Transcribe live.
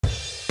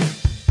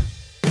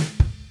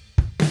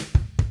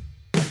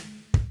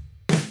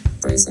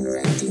Bryce and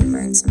Randy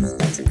learn some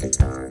electric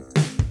guitar.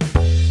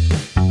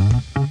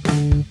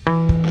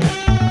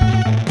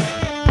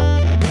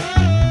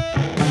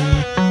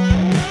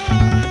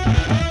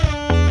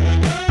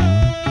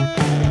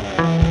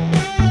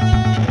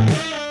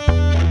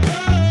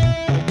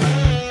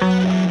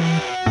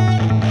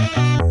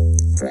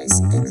 Bryce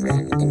and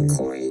Ren and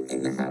Corey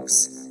in the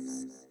house.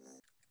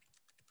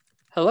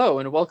 Hello,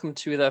 and welcome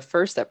to the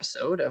first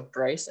episode of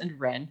Bryce and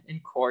Ren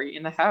and Corey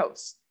in the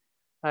House.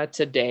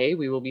 Today,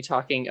 we will be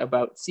talking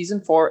about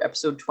Season 4,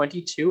 Episode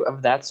 22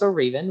 of That's So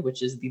Raven,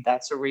 which is the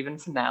That's So Raven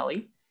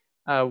finale,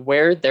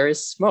 Where There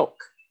Is Smoke.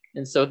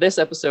 And so this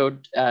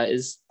episode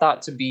is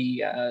thought to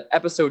be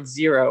episode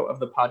 0 of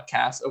the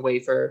podcast, a way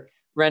for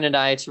Ren and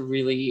I to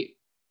really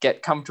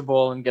get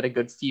comfortable and get a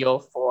good feel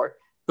for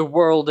the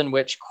world in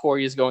which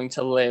Corey is going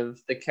to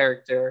live, the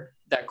character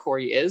that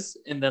Corey is,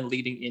 and then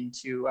leading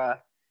into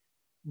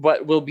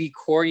what will be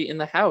Corey in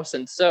the house.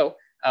 And so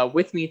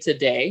with me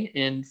today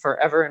and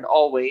forever and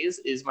always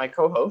is my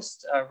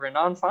co-host,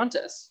 Renan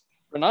Fontes.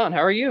 Renan,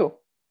 how are you?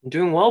 I'm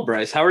doing well,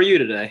 Bryce. How are you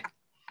today?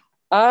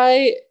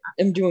 I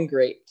am doing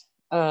great.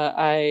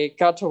 I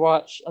got to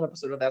watch an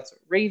episode of That's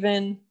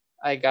Raven.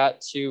 I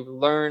got to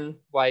learn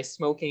why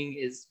smoking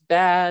is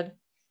bad.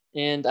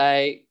 And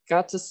I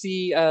got to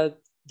see a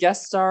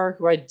guest star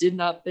who I did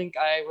not think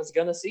I was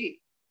going to see.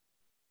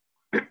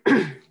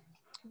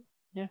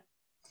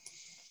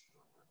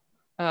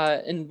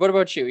 And what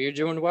about you? You're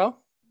doing well?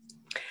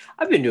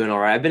 I've been doing all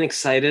right. I've been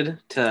excited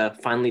to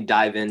finally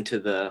dive into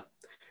the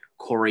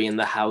Corey in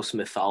the House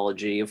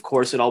mythology. Of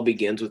course, it all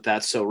begins with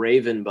That's So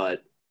Raven,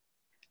 but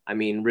I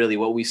mean, really,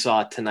 what we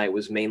saw tonight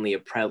was mainly a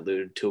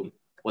prelude to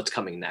what's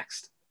coming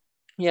next.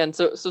 Yeah, and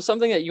so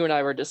something that you and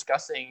I were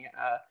discussing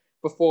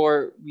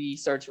before we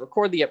started to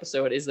record the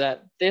episode is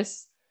that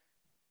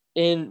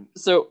in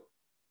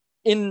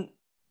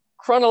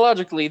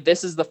chronologically,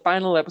 this is the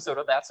final episode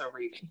of That's So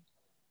Raven.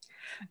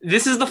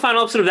 This is the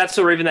final episode of That's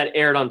So Raven that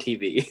aired on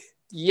TV.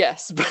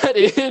 Yes, but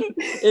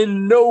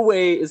in no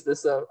way is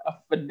this a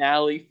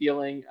finale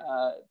feeling.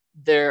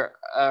 There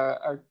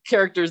are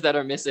characters that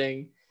are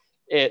missing.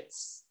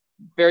 It's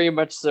very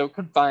much so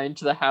confined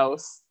to the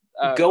house.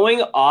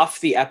 Going off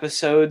the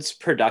episode's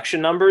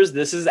production numbers,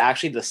 this is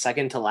actually the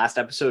second to last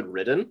episode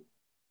written.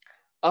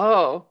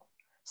 Oh,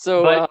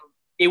 so but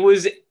it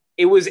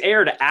was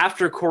aired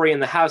after Corey in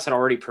the House had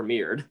already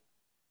premiered.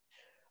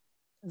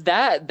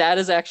 That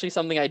is actually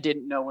something I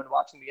didn't know when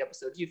watching the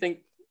episode. Do you think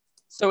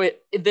so?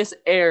 This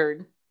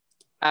aired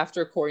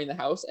after Corey in the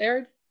House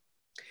aired?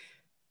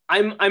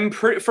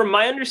 From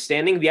my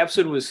understanding, the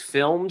episode was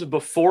filmed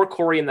before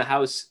Corey in the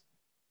House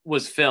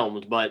was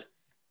filmed, but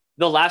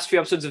the last few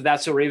episodes of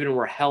That's So Raven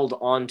were held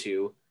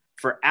onto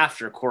for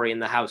after Corey in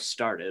the House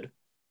started.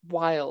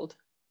 Wild.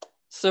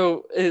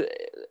 So,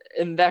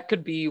 and that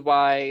could be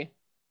why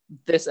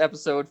this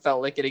episode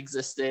felt like it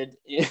existed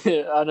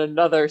on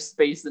another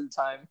space and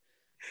time.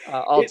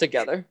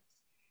 Altogether.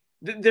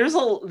 There's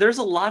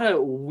a lot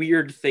of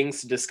weird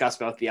things to discuss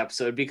about the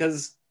episode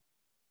because,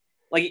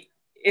 like,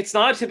 it's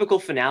not a typical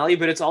finale,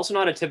 but it's also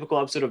not a typical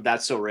episode of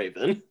That's So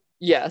Raven.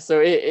 Yeah,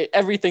 so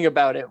everything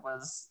about it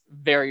was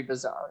very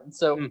bizarre. And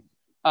so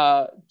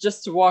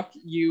just to walk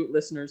you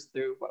listeners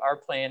through what our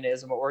plan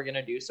is and what we're going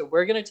to do. So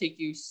we're going to take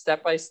you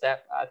step by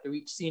step through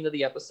each scene of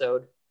the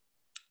episode,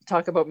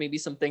 talk about maybe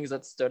some things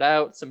that stood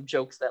out, some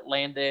jokes that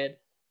landed,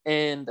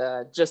 and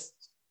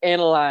just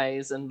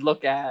analyze and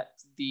look at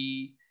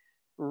the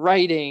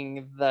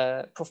writing,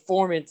 the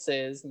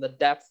performances, and the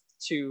depth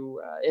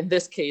to, in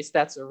this case,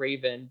 That's a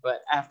Raven,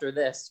 but after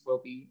this,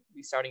 we'll be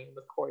starting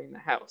with Corey in the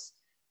House.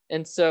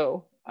 And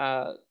so,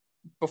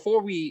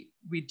 before we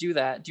do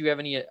that, do you have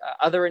any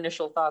other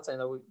initial thoughts? I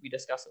know we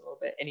discussed a little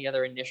bit. Any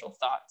other initial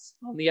thoughts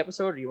on the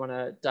episode, or do you want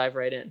to dive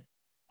right in?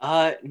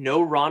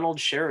 No Ronald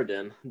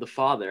Sheridan, the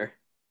father.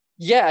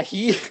 Yeah,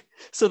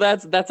 so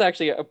that's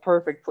actually a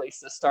perfect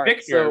place to start.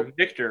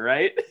 Victor,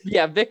 right?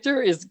 Yeah,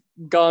 Victor is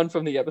gone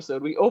from the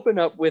episode. We open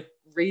up with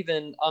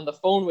Raven on the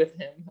phone with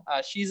him.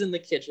 She's in the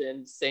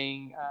kitchen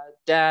saying,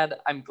 Dad,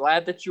 I'm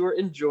glad that you are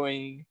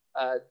enjoying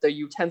the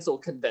utensil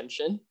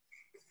convention,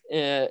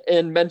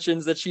 and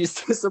mentions that she's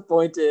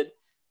disappointed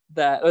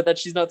that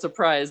she's not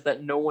surprised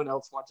that no one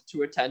else wanted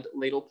to attend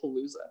Ladle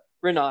Palooza.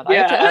 Renan, I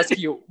have to ask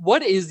you,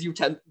 what is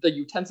the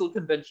utensil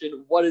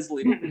convention? What is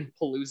Ladle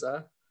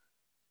Palooza?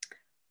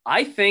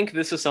 I think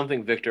this is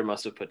something Victor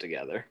must have put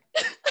together.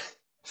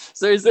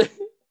 So is it?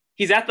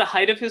 He's at the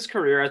height of his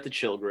career at the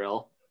Chill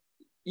Grill.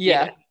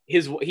 Yeah.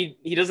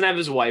 He doesn't have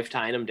his wife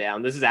tying him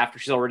down. This is after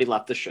she's already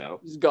left the show.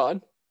 He's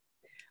gone.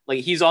 Like,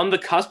 he's on the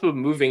cusp of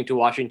moving to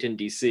Washington,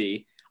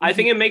 D.C. I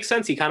think it makes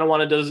sense.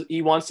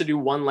 He wants to do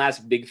one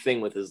last big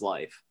thing with his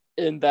life.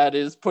 And that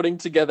is putting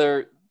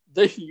together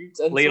the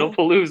utensil Ladle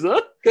Palooza.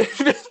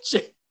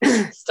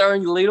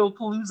 Starring Ladle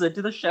Palooza.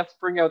 Do the chefs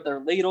bring out their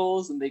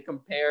ladles and they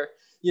compare,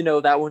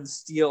 that one's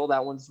steel,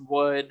 that one's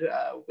wood,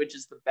 which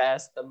is the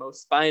best, the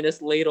most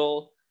finest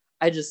ladle?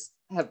 I just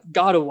have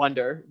got to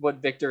wonder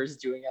what Victor is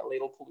doing at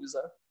Ladle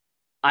Palooza.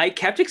 I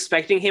kept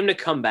expecting him to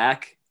come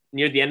back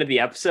near the end of the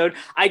episode.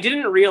 I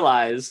didn't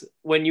realize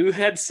when you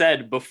had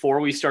said before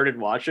we started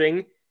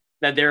watching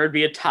that there would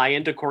be a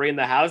tie-in to Cory in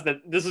the House, that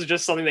this is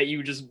just something that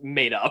you just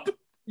made up.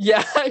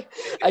 Yeah,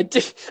 I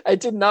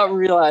did not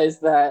realize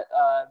that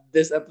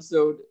this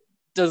episode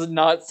does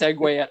not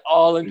segue at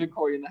all into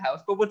Cory in the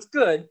House. But what's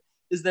good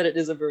is that it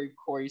is a very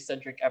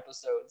Cory-centric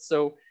episode.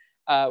 So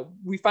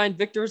we find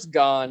Victor's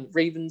gone,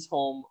 Raven's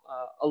home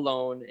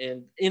alone,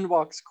 and in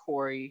walks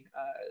Cory.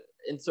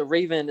 And so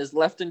Raven is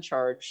left in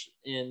charge.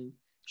 And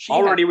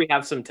we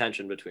have some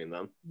tension between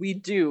them. We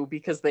do,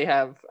 because they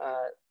have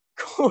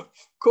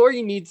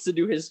Cory needs to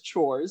do his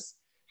chores.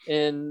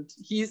 And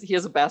he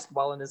has a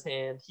basketball in his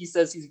hand. He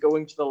says he's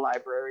going to the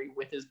library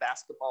with his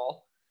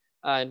basketball.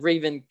 And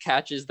Raven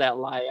catches that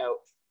lie out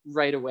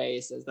right away.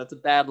 He says, "That's a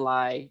bad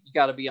lie. You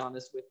got to be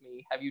honest with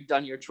me. Have you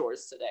done your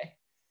chores today?"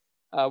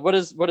 What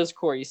does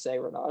Cory say,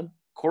 Renan?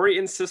 Cory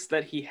insists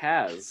that he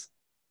has.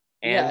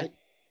 And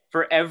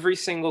for every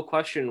single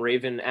question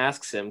Raven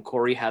asks him,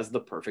 Cory has the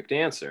perfect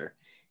answer.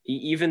 He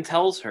even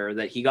tells her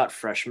that he got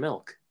fresh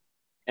milk.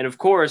 And of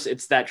course,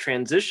 it's that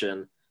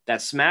transition,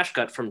 that smash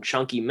cut from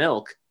chunky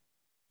milk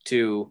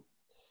to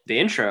the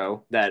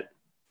intro that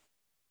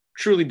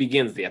truly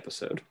begins the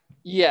episode.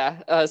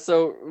 Yeah,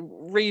 so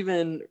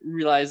Raven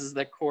realizes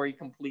that Cory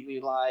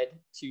completely lied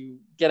to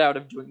get out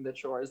of doing the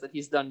chores, that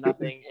he's done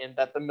nothing, and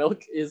that the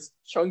milk is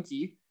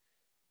chunky.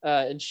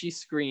 And she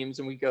screams,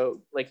 and we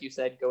go, like you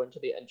said, go into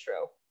the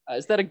intro.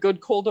 Is that a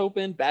good cold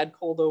open, bad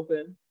cold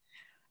open?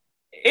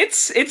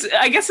 It's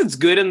I guess it's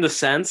good in the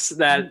sense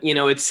that, you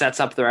know, it sets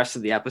up the rest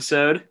of the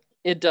episode.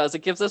 It does.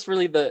 It gives us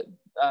really the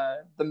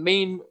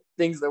main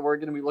things that we're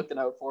going to be looking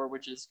out for,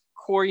 which is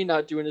Cory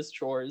not doing his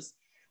chores.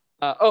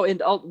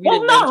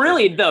 Not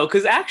really though,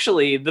 because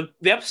actually the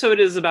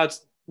episode is about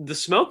the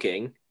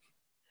smoking.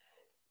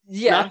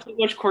 Yeah, not so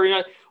much Cory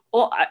not.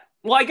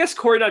 I guess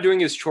Cory not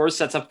doing his chores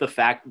sets up the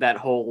fact that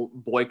whole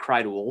boy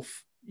cried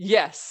wolf.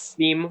 Yes.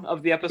 Theme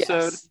of the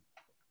episode, yes.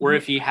 Where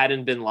if he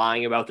hadn't been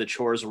lying about the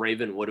chores,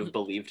 Raven would have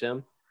believed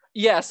him.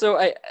 Yeah. So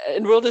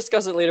and we'll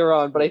discuss it later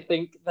on, but I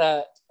think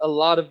that a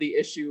lot of the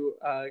issue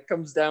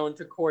comes down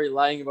to Cory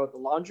lying about the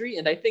laundry,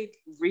 and I think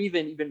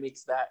Raven even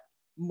makes that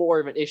more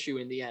of an issue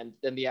in the end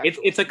than the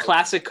actual. It's a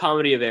classic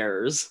comedy of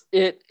errors.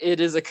 It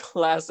is a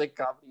classic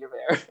comedy of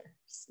errors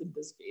in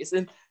this case.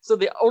 And so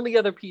the only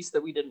other piece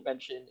that we didn't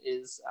mention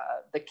is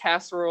the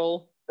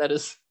casserole that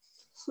is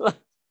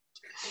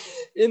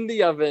in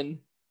the oven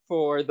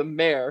for the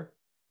mayor.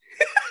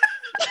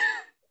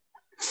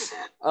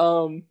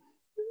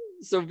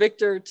 So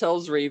Victor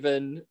tells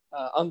Raven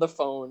on the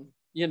phone,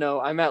 you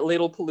know, "I'm at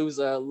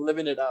Ladlepalooza,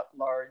 living it up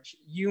large.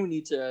 You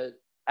need to,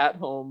 at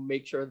home,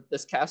 make sure that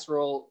this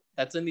casserole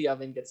that's in the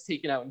oven gets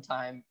taken out in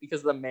time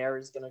because the mayor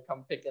is going to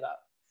come pick it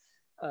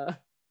up."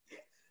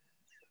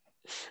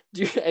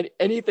 Do you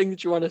anything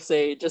that you want to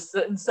say just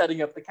in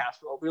setting up the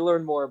casserole? We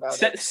learn more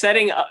about it.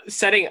 Setting up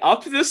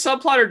the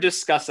subplot or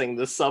discussing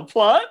the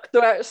subplot?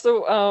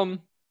 So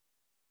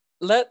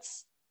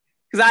let's,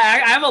 because I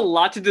have a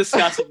lot to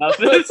discuss about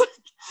this.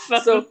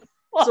 so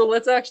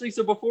let's actually,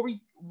 so before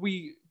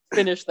we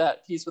finish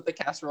that piece with the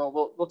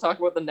casserole, we'll talk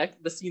about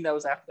the scene that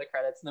was after the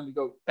credits, and then we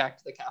go back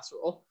to the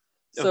casserole.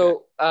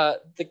 So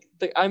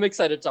I'm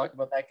excited to talk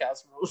about that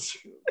casserole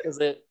because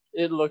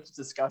it looked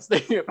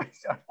disgusting.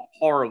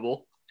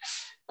 Horrible.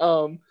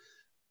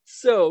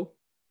 So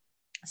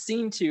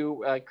scene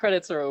 2,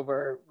 credits are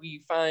over.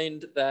 We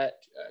find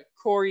that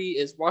Cory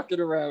is walking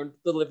around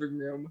the living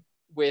room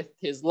with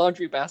his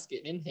laundry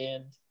basket in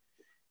hand,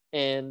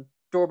 and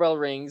doorbell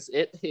rings.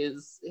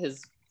 His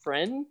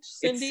friend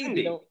Cindy.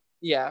 It's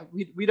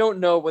Cindy. We don't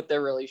know what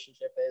their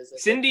relationship is.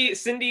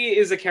 Cindy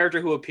is a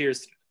character who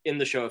appears in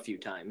the show a few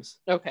times.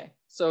 Okay,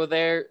 so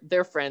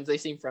they're friends. They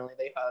seem friendly.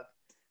 They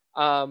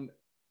hug.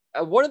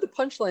 One of the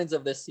punchlines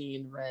of this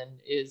scene, Ren,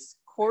 is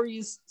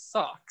Cory's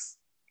socks.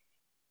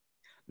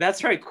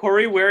 That's right.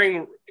 Cory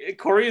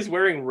is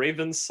wearing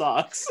Raven's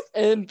socks,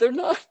 and they're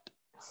not.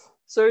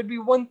 So it'd be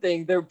one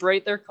thing. They're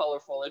bright. They're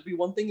colorful. It'd be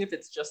one thing if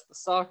it's just the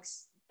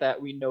socks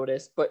that we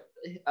notice, but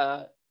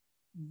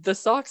the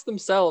socks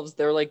themselves,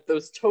 they're like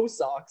those toe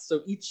socks.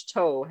 So each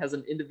toe has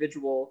an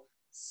individual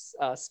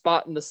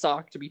spot in the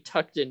sock to be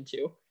tucked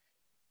into.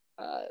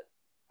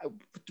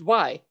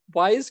 Why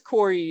is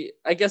Cory,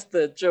 I guess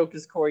the joke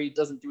is Cory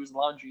doesn't do his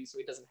laundry, so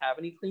he doesn't have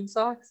any clean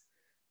socks,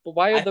 but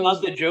why are I those?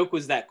 thought the joke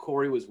was that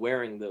Cory was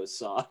wearing those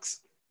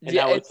socks and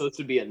that was supposed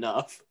to be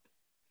enough.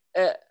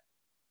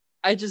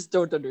 I just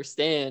don't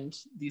understand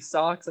these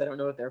socks. I don't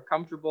know if they're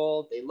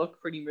comfortable. They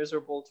look pretty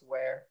miserable to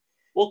wear.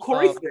 Well,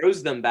 Cory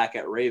throws them back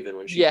at Raven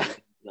when she brings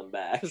them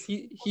back. Because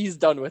he's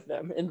done with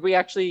them. And we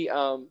actually,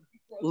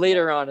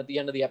 later on at the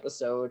end of the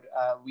episode,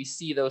 we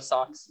see those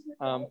socks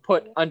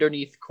put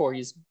underneath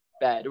Cory's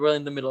bed. We're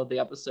in the middle of the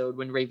episode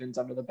when Raven's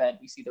under the bed.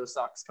 We see those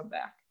socks come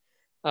back.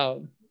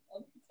 All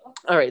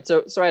right,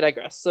 so I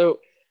digress. So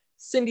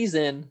Cindy's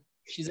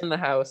she's in the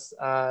house,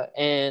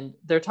 and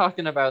they're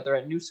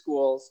at new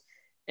schools.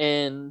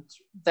 And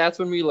that's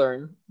when we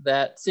learn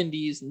that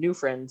Cindy's new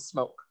friends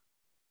smoke.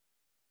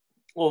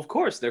 Well, of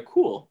course, they're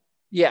cool.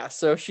 Yeah,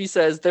 so she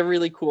says they're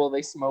really cool.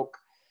 They smoke.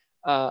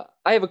 I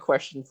have a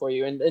question for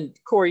you. And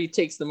Corey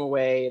takes them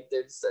away.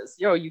 It says,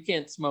 yo, you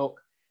can't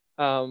smoke.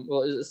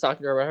 Well, it's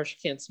talking to her about how she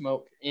can't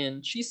smoke.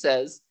 And she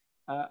says,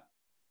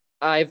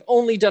 I've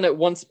only done it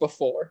once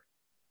before.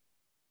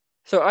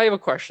 So I have a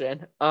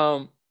question.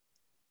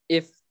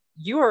 If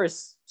you are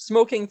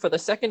smoking for the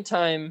second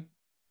time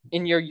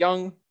in your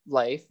young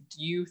life,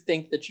 do you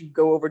think that you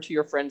go over to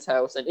your friend's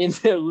house and in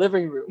their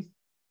living room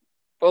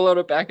pull out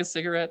a pack of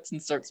cigarettes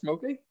and start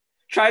smoking?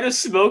 Try to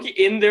smoke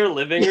in their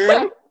living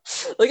room?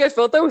 Like, I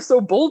felt that was so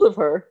bold of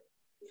her.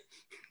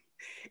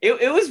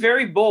 It was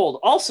very bold.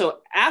 Also,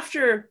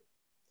 after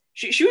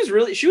she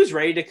was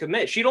ready to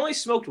commit. She'd only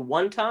smoked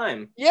one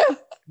time. Yeah.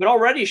 But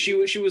already she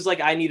was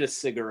like, I need a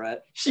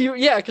cigarette.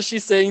 Because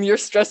she's saying, you're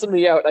stressing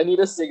me out. I need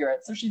a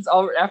cigarette. So she's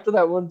after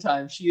that one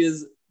time, she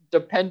is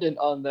dependent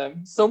on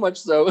them. So much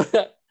so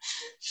that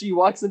she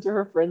walks into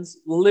her friend's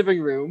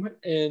living room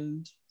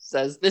and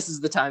says, this is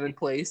the time and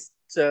place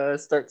to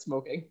start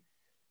smoking.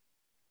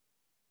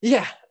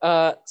 Yeah.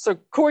 So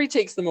Corey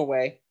takes them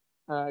away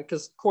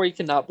because Corey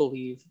cannot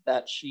believe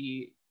that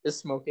she is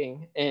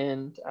smoking.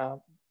 And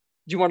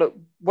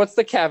what's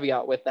the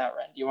caveat with that,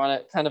 Ren? Do you want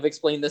to kind of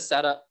explain this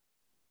setup?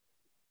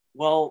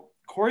 Well,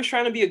 Corey's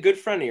trying to be a good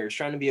friend here. He's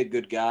trying to be a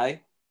good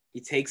guy. He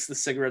takes the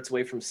cigarettes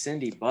away from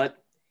Cindy, but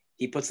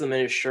he puts them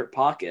in his shirt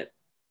pocket.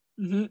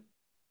 Mm-hmm.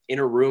 In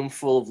a room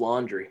full of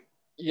laundry.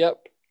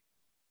 Yep.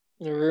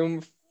 In a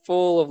room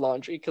full of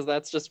laundry, because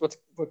that's just what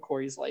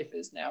Corey's life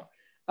is now.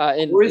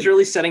 Corey's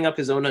really setting up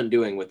his own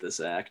undoing with this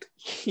act.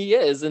 He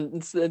is.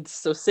 And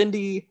so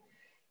Cindy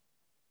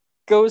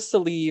goes to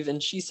leave,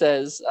 and she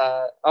says,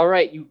 all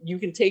right, you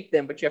can take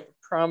them, but you have to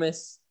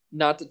promise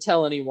not to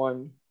tell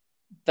anyone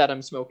that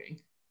I'm smoking.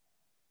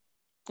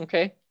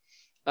 Okay?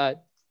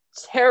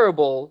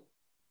 Terrible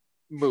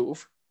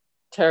move.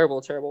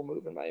 Terrible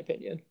move, in my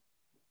opinion.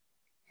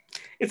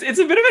 It's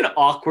a bit of an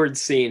awkward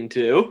scene,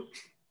 too.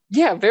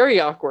 Yeah, very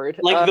awkward.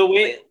 Like the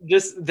way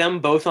just them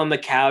both on the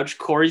couch,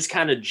 Corey's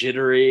kind of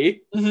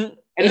jittery. Mm-hmm.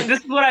 And this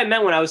is what I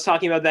meant when I was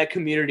talking about that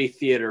community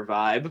theater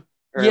vibe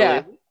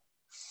earlier.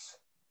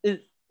 Yeah.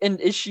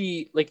 Is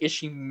she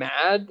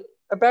mad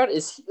about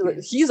it?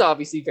 He's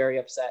obviously very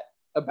upset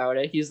about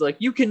it. He's like,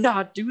 you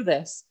cannot do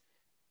this.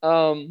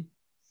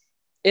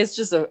 It's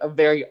just a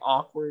very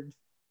awkward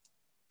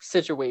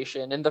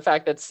situation. And the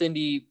fact that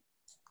Cindy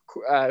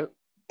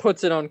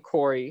puts it on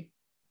Corey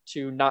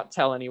to not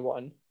tell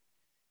anyone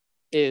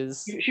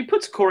is... She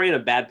puts Corey in a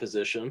bad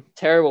position.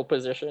 Terrible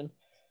position.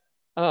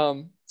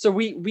 So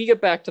we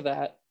get back to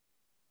that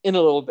in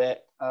a little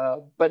bit.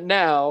 But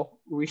now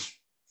we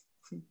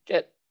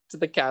get to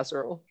the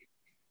casserole.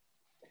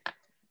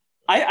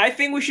 I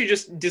think we should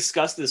just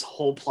discuss this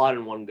whole plot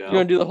in one go. You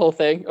want to do the whole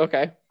thing?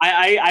 Okay.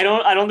 I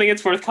don't think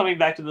it's worth coming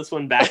back to this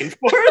one back and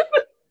forth.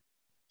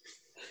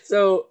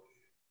 So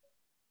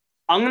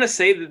I'm gonna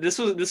say that this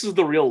was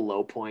the real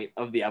low point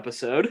of the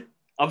episode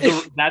of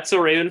the That's So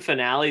Raven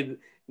finale.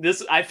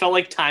 I felt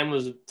like time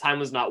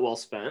was not well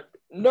spent.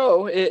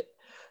 No,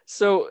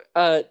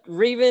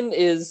 Raven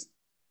is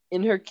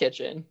in her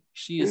kitchen.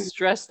 She is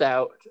stressed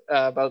out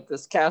about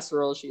this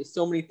casserole. She has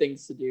so many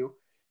things to do.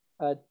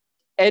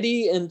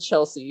 Eddie and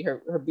Chelsea,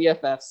 her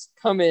BFFs,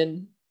 come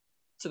in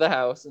to the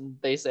house and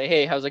they say,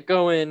 "Hey, how's it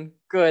going?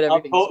 Good,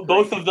 everything's great."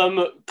 Both of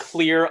them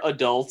clear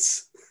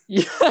adults.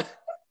 Yeah.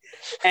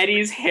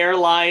 Eddie's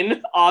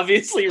hairline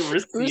obviously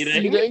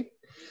receding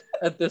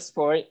at this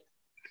point.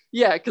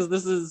 Yeah, because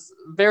this is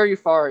very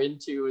far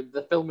into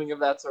the filming of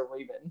That's So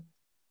Raven.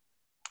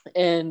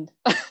 And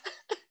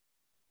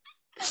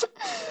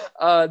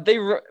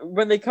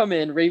when they come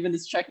in, Raven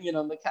is checking in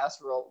on the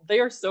casserole. They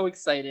are so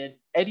excited.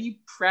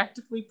 Eddie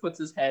practically puts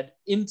his head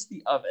into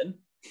the oven.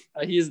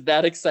 He is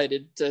that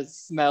excited to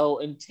smell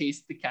and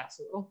taste the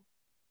casserole.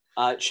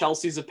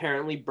 Chelsea's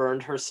apparently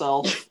burned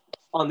herself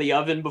on the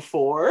oven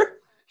before.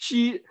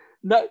 She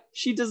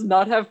does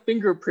not have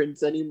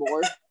fingerprints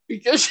anymore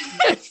because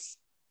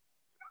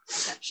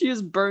she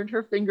has burned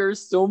her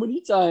fingers so many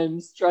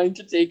times trying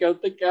to take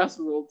out the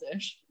casserole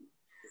dish.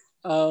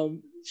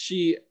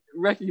 She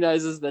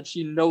recognizes that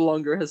she no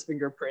longer has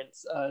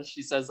fingerprints.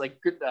 She says, like,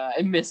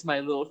 I miss my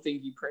little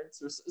fingy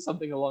prints or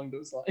something along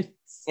those lines.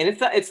 And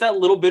it's that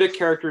little bit of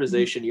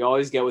characterization you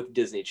always get with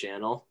Disney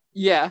Channel.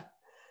 Yeah,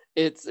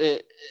 it's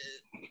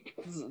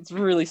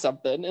really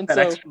something. And that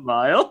so extra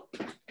mile.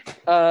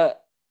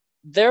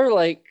 They're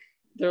like,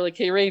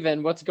 "Hey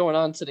Raven, what's going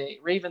on today?"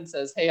 Raven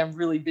says, "Hey, I'm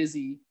really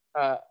busy.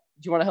 Do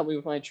you want to help me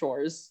with my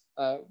chores?"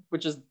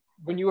 Which is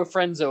when you have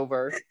friends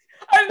over.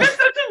 I meant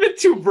that's a bit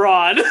too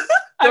broad.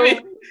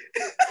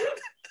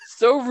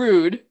 So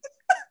rude.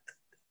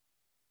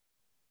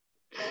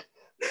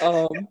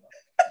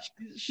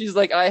 She's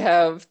like, "I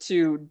have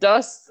to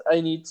dust,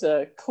 I need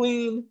to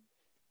clean,"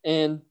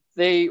 and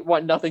they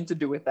want nothing to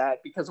do with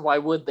that because why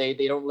would they?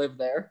 They don't live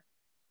there.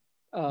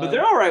 But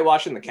they're all right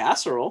watching the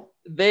casserole.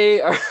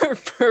 They are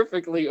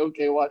perfectly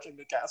okay watching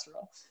the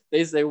casserole.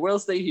 They say, "We'll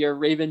stay here.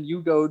 Raven,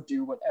 you go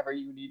do whatever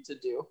you need to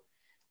do."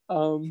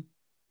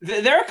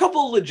 There are a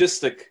couple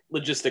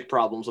logistic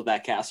problems with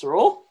that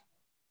casserole.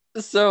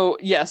 So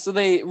yeah, so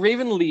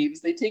Raven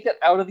leaves. They take it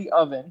out of the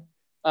oven,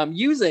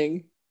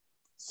 using.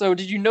 So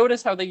did you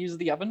notice how they use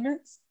the oven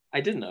mitts?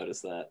 I did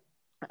notice that.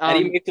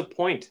 Eddie Um, makes a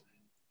point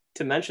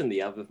to mention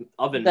the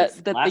oven mitts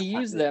that they last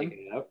time use they take them.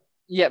 it out.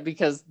 Yeah,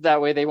 because that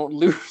way they won't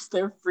lose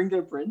their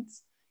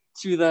fingerprints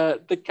to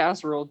the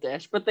casserole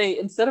dish. But they,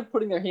 instead of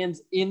putting their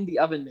hands in the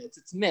oven mitts,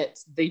 it's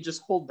mitts. They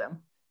just hold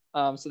them.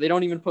 So they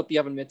don't even put the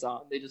oven mitts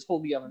on. They just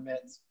hold the oven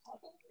mitts,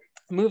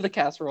 move the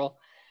casserole,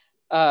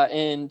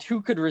 and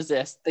who could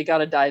resist? They got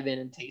to dive in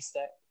and taste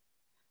it.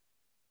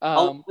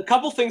 A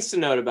couple things to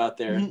note about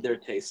their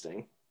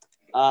tasting.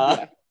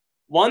 Yeah.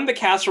 One, the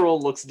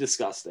casserole looks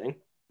disgusting.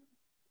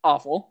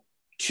 Awful.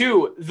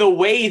 Two, the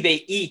way they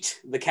eat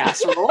the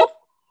casserole,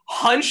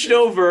 hunched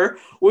over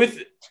with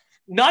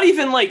not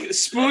even like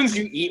spoons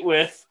you eat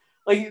with,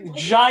 like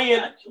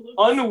giant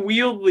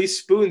unwieldy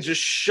spoons,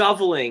 just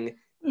shoveling,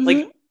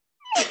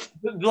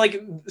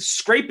 like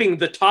scraping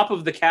the top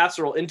of the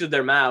casserole into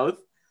their mouth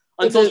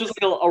until it's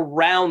just like a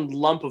round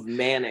lump of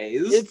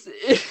mayonnaise.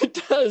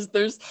 It does.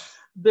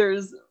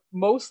 There's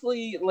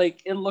mostly,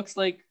 like, it looks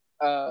like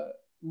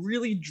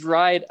really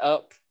dried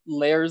up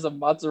layers of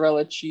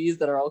mozzarella cheese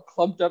that are all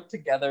clumped up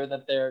together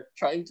that they're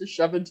trying to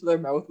shove into their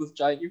mouth with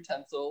giant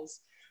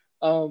utensils.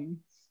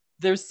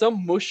 There's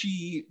some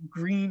mushy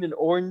green and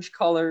orange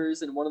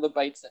colors in one of the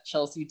bites that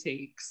Chelsea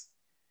takes.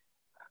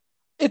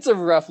 It's a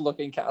rough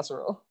looking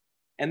casserole.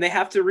 And they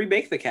have to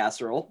remake the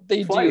casserole.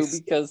 They twice.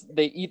 do, because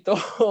they eat the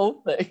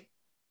whole thing.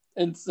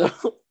 And so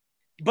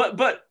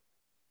But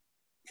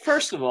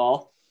first of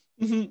all,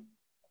 mm-hmm.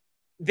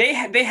 they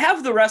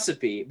have the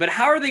recipe, but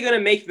how are they going to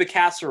make the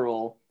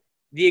casserole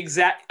the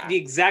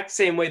exact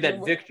same way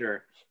that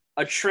Victor,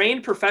 a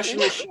trained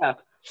professional chef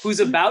who's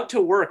about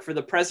to work for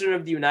the president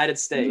of the United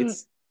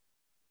States,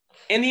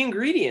 and the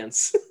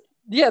ingredients?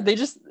 Yeah, they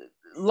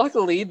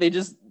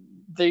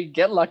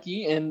get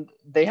lucky and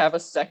they have a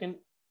second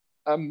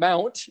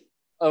amount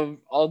of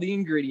all the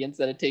ingredients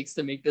that it takes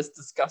to make this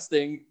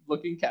disgusting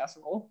looking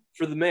casserole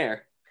for the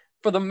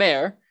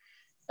mayor.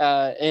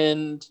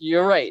 And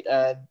you're right.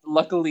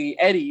 Luckily,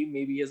 Eddie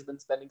maybe has been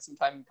spending some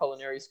time in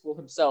culinary school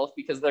himself,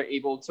 because they're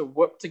able to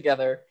whip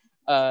together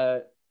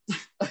a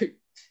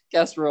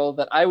casserole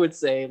that I would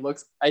say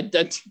looks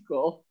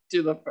identical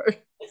to the first.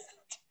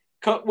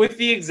 With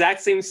the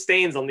exact same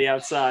stains on the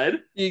outside.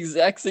 The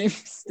exact same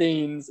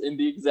stains and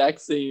the exact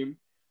same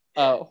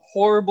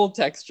horrible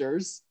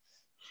textures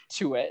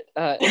to it.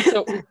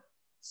 And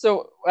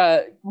so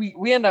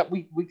we end up,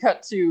 we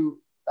cut to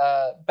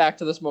back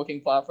to the smoking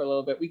plot for a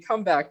little bit. We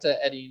come back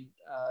to Eddie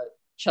and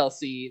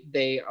Chelsea.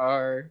 They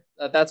are,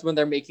 that's when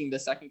they're making the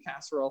second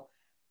casserole.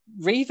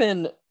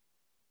 Raven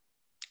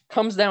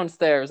comes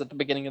downstairs at the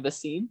beginning of the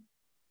scene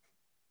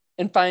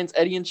and finds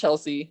Eddie and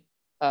Chelsea,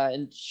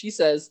 and she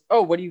says,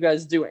 "Oh, what are you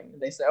guys doing?"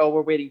 And they say, "Oh,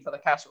 we're waiting for the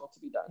casserole to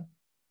be done."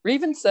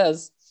 Raven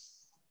says,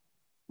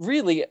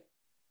 "Really?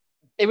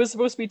 It was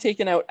supposed to be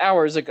taken out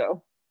hours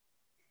ago."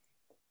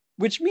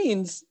 Which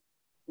means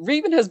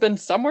Raven has been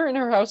somewhere in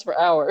her house for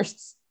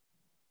hours,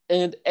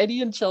 and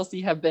Eddie and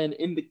Chelsea have been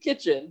in the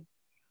kitchen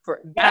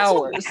for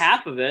hours. That's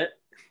half of it.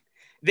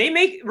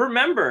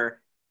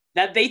 Remember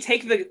that they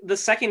take the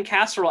second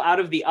casserole out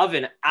of the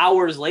oven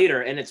hours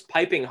later, and it's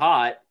piping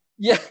hot.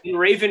 Yeah. And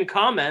Raven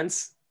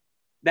comments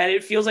that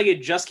it feels like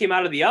it just came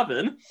out of the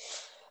oven.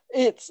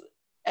 It's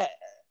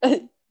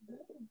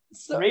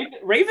so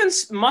Raven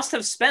must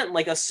have spent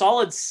like a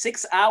solid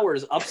 6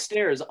 hours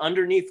upstairs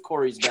underneath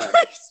Corey's bed.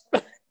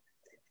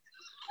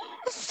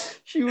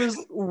 She was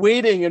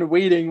waiting and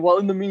waiting, while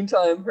in the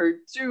meantime, her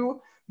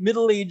two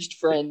middle-aged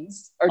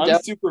friends are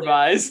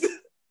unsupervised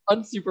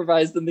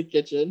in the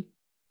kitchen,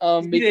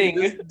 making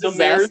this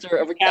disaster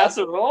of a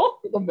casserole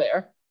for the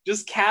mayor.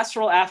 Just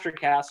casserole after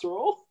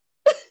casserole.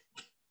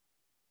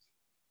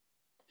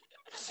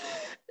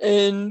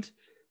 And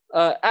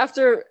at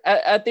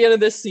the end of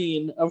this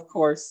scene, of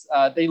course,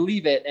 they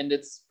leave it, and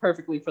it's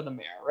perfectly for the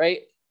mayor,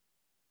 right?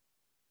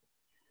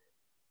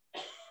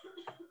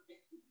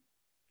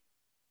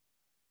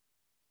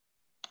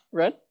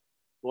 Red?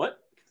 What?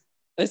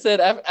 I said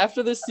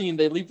after this scene,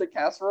 they leave the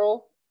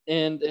casserole,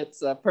 and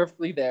it's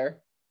perfectly there,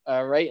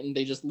 right? And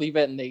they just leave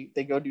it, and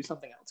they go do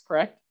something else,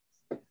 correct?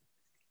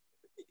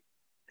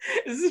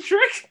 Is this a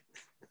trick?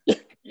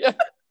 Yeah.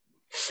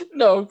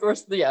 No, of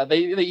course, yeah, they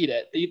eat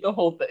it. They eat the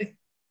whole thing.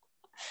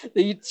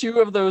 They eat 2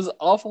 of those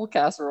awful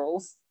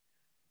casseroles.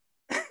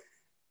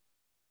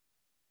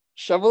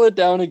 Shovel it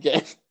down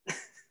again.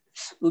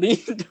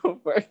 Leaned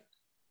over.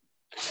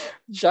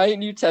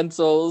 Giant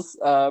utensils,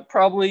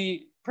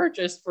 probably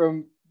purchased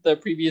from the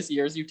previous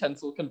year's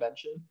utensil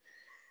convention.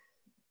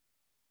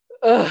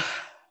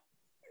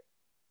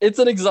 It's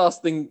an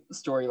exhausting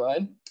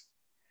storyline.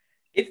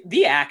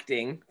 The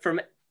acting from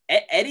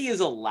Eddie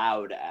is a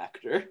loud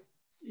actor.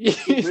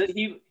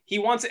 He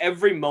wants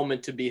every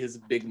moment to be his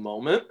big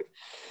moment.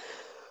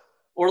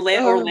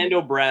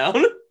 Orlando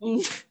Brown.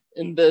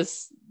 And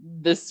this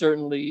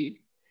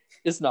certainly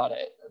is not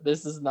it.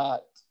 This is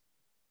not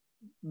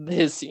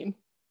his scene.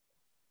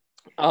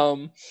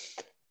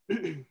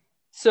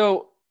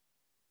 So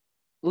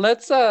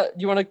let's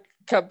you want to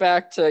cut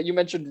back to, you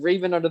mentioned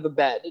Raven under the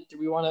bed. Do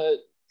we want to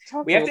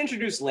talk? We have to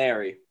introduce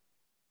Larry.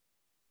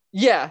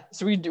 Yeah,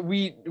 so we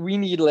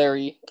need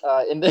Larry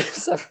in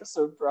this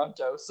episode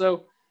pronto.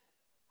 So,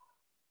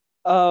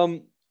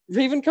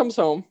 Raven comes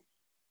home,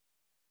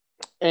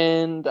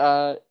 and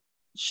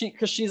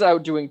because she's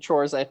out doing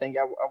chores, I think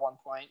at one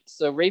point.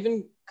 So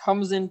Raven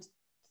comes into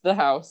the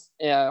house,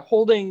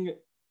 holding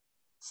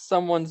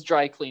someone's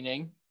dry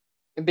cleaning,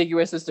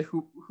 ambiguous as to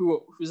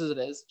whose it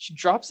is. She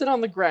drops it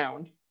on the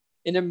ground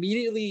and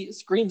immediately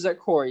screams at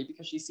Corey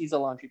because she sees a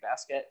laundry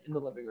basket in the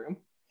living room,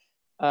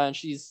 and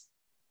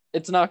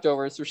it's knocked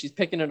over, so she's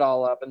picking it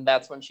all up, and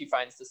that's when she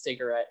finds the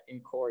cigarette in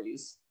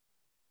Corey's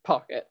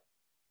pocket.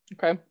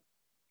 Okay.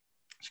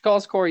 She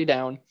calls Corey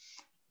down,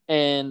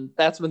 and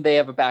that's when they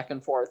have a back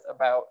and forth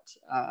about,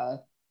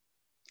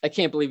 I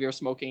can't believe you're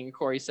smoking. And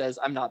Corey says,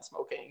 I'm not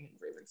smoking.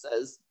 And Raven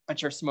says,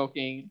 but you're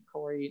smoking.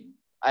 Corey,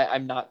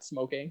 I'm not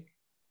smoking.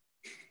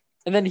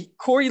 And then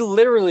Corey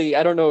literally,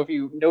 I don't know if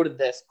you noted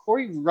this,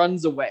 Corey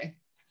runs away.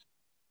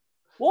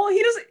 Well,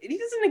 he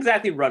doesn't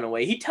exactly run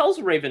away. He tells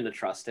Raven to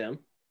trust him.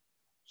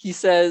 He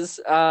says,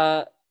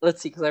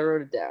 let's see, because I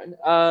wrote it down.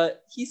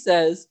 He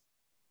says,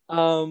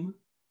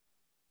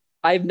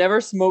 I've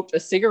never smoked a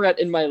cigarette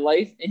in my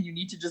life, and you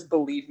need to just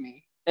believe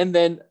me. And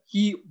then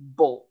he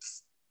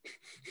bolts.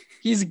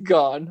 He's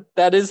gone.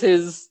 That is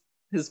his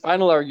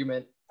final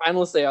argument,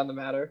 final say on the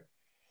matter.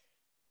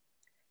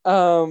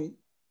 And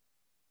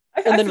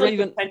then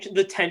Raven, like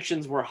the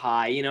tensions were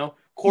high. You know,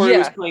 Corey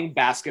was playing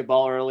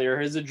basketball earlier.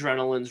 His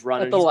adrenaline's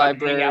running. At the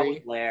library. Hang out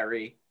with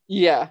Larry.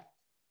 Yeah.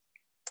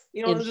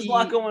 You know, there's a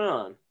lot going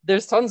on.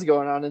 There's tons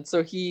going on. And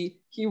so he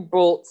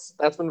bolts.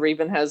 That's when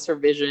Raven has her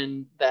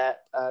vision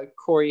that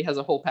Corey has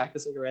a whole pack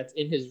of cigarettes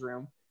in his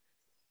room.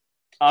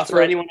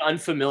 For anyone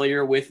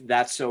unfamiliar with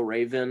That's So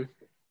Raven,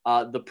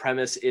 the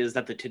premise is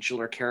that the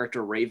titular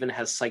character Raven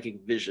has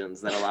psychic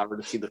visions that allow her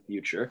to see the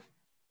future.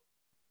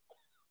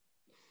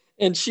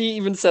 And she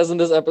even says in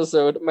this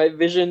episode, my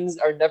visions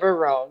are never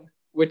wrong,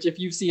 which if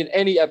you've seen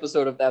any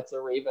episode of That's So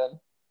Raven,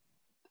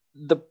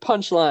 the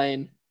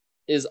punchline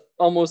is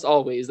almost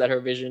always that her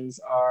visions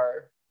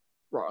are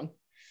wrong.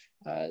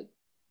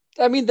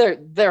 I mean,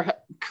 they're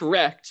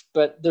correct,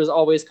 but there's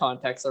always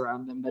context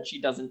around them that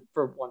she doesn't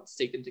for once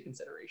take into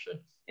consideration.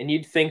 And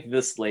you'd think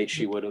this late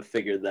she would have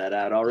figured that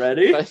out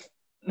already. But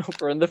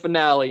nope, we're in the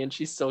finale and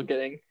she's still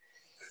getting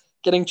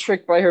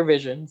tricked by her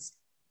visions.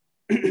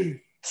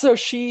 So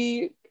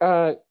she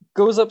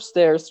goes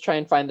upstairs to try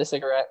and find the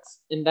cigarettes,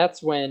 and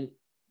that's when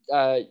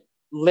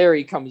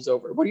Larry comes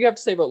over. What do you have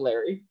to say about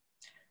Larry?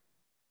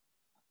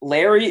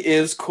 Larry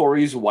is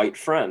Corey's white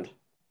friend.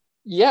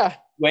 Yeah.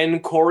 When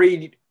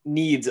Corey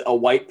needs a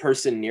white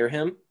person near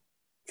him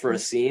for a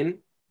scene,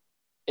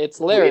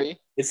 it's Larry.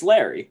 It's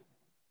Larry.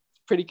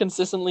 Pretty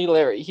consistently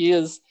Larry. He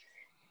is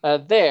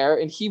there,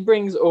 and he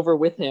brings over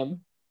with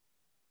him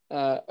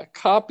a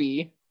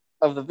copy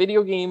of the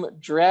video game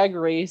Drag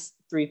Race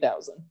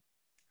 3000.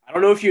 I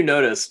don't know if you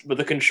noticed, but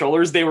the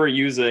controllers they were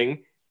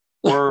using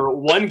were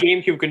one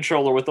GameCube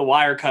controller with the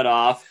wire cut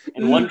off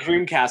and one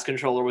Dreamcast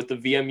controller with the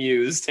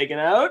VMUs taken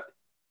out.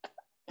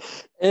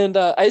 And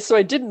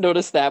I didn't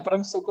notice that, but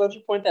I'm so glad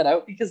you point that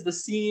out, because the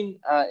scene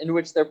in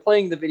which they're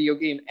playing the video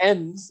game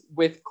ends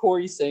with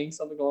Corey saying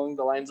something along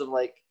the lines of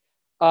like,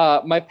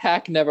 my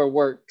pack never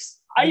works.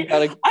 I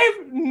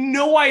have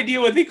no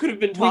idea what they could have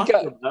been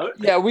talking about.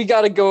 Yeah, we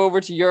got to go over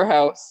to your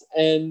house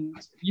and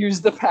use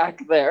the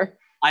pack there.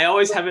 I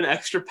always have an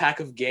extra pack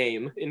of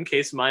game in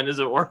case mine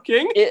isn't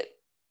working.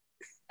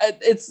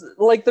 It's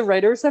like the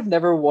writers have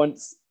never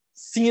once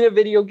seen a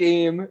video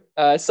game.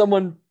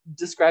 Someone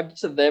described it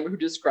to them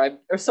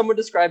someone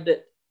described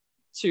it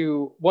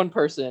to one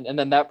person, and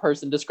then that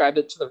person described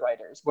it to the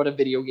writers what a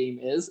video game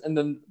is, and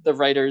then the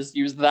writers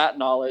used that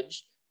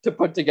knowledge to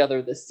put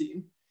together this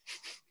scene.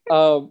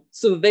 So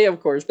they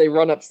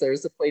run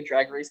upstairs to play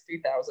Drag Race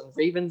 3000.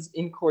 Raven's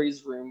in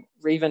Corey's room.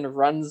 Raven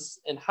runs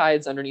and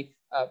hides underneath,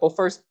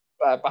 first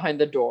behind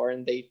the door,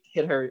 and they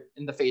hit her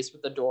in the face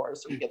with the door,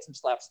 so we get some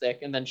slapstick,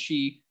 and then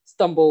she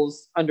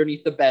stumbles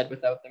underneath the bed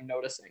without them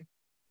noticing.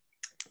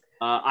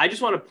 I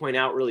just want to point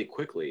out really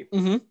quickly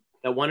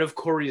that one of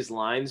Corey's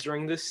lines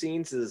during this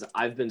scene says,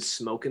 I've been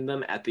smoking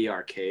them at the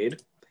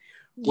arcade,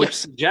 which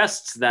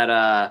suggests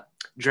that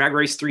Drag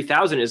Race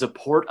 3000 is a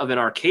port of an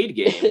arcade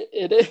game.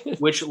 It is.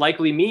 Which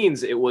likely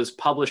means it was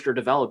published or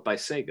developed by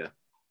Sega.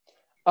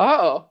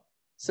 Oh,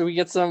 so we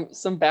get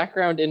some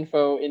background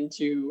info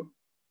into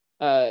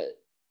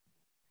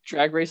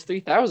Drag Race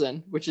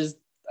 3000, which is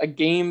a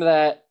game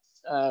that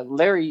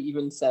Larry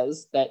even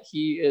says that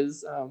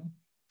he's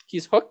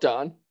hooked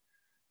on.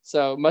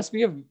 So it must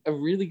be a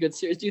really good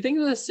series. Do you think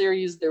the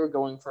series they were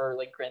going for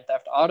like Grand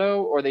Theft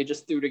Auto, or they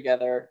just threw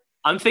together?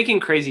 I'm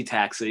thinking Crazy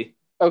Taxi.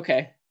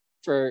 Okay,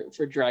 for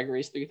Drag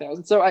Race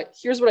 3000. So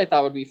here's what I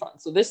thought would be fun.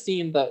 So this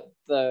scene,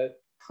 the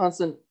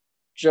constant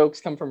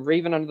jokes come from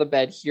Raven under the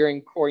bed,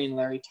 hearing Corey and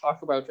Larry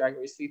talk about Drag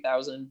Race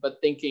 3000, but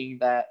thinking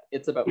that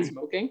it's about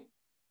smoking.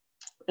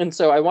 And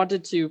so I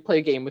wanted to play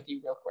a game with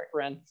you real quick,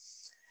 Ren.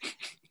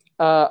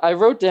 I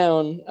wrote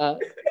down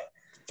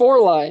 4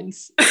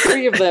 lines.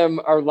 3 of them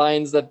are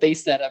lines that they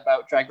said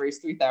about Drag Race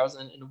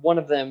 3000, and one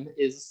of them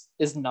is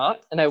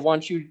not. And I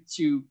want you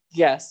to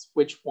guess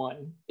which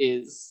one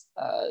is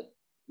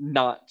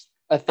not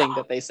a thing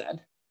that they said.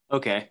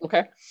 Okay.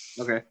 Okay.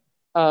 Okay.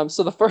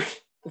 So the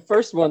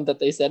first one that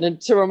they said,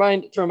 and to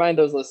remind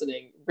those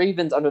listening,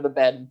 Raven's under the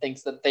bed and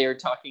thinks that they are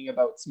talking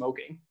about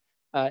smoking,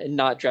 and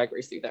not Drag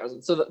Race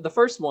 3000. So the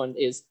first one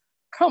is,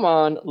 "Come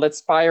on, let's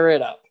fire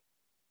it up."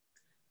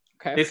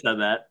 Okay. They said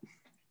that.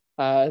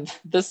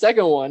 The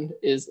second one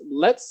is,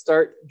 "Let's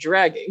start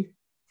dragging."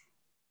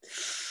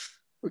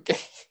 Okay.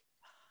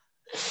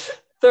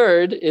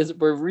 Third is,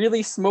 "We're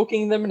really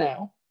smoking them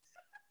now."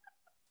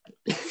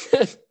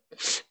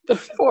 The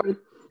fourth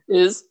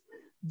is,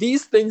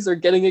 "These things are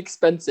getting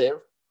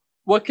expensive.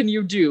 What can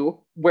you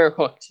do? We're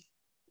hooked."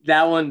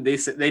 That one, they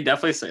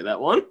definitely say that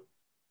one.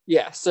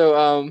 Yeah.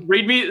 So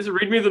read me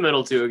the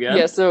middle two again.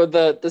 Yeah. So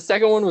the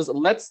second one was,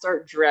 "Let's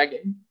start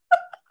dragging,"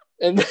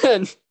 and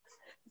then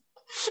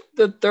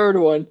the third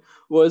one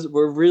was,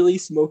 "We're really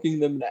smoking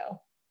them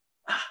now."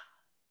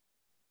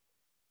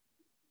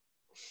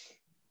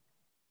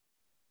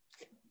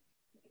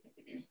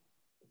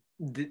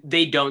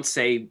 They don't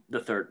say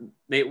the third.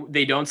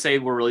 They don't say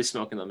 "we're really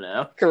smoking them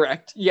now."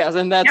 Correct. Yes,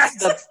 and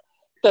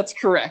that's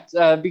correct,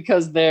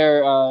 because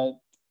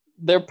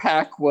their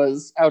pack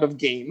was out of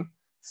game,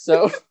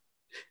 so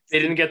they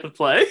didn't get to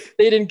play.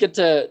 They didn't get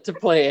to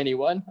play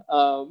anyone.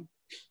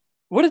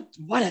 What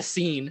a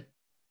scene!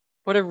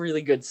 What a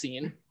really good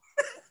scene.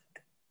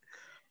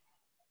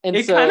 And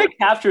it kind of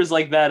captures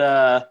like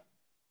that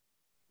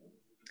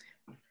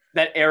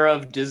era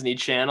of Disney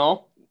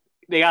Channel.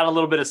 They got a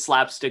little bit of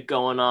slapstick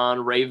going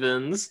on.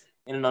 Raven's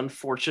in an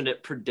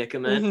unfortunate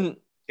predicament.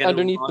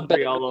 Underneath the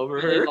bed, all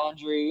over her.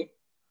 Laundry.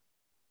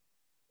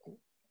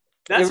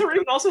 That's what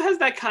Raven also has,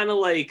 that kind of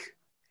like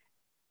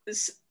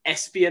this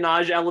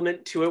espionage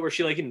element to it, where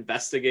she like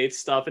investigates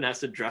stuff and has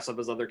to dress up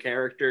as other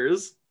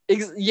characters.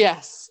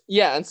 Yes,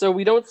 yeah, and so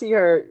we don't see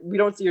her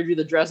do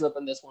the dress up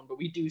in this one, but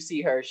we do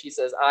see her. She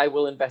says, "I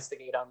will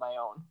investigate on my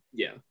own."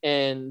 Yeah,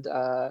 and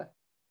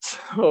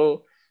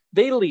so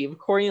they leave.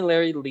 Cory and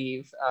Larry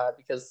leave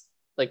because,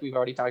 like we've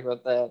already talked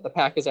about, the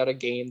pack is out of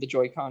game. The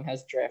Joy-Con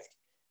has drift,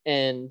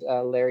 and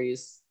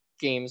Larry's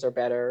games are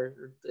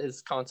better.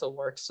 His console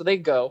works, so they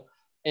go.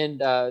 And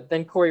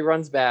then Cory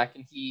runs back,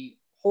 and he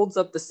holds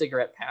up the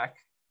cigarette pack.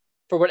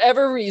 For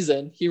whatever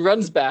reason, he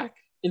runs back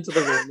into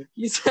the room.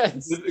 He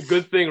says,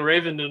 "Good thing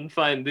Raven didn't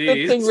find these."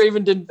 Good thing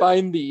Raven didn't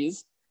find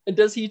these. And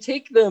does he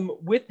take them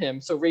with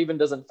him so Raven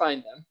doesn't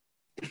find them?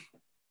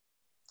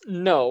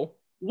 No.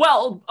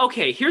 Well,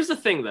 okay, here's the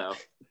thing, though.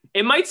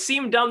 It might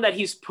seem dumb that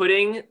he's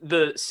putting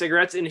the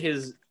cigarettes in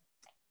his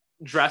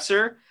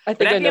dresser. I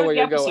think I know where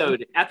you're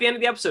going. At the end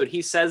of the episode,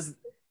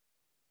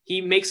 he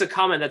makes a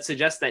comment that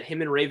suggests that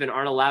him and Raven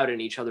aren't allowed in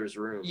each other's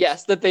rooms.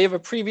 Yes, that they have a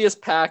previous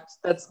pact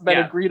that's been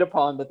agreed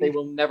upon, that they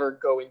will never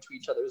go into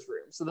each other's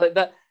rooms. So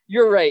that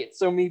you're right.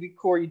 So maybe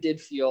Cory did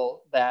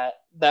feel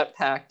that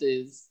pact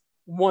is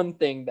one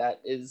thing that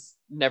is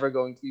never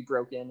going to be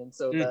broken, and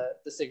so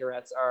the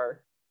cigarettes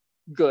are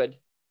good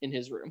in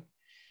his room.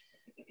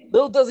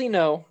 Little does he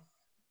know,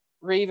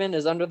 Raven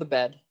is under the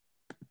bed.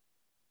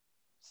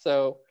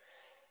 So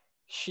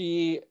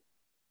she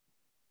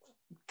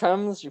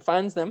finds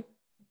them.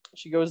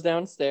 She goes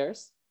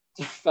downstairs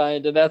to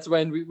find, and that's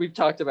when we've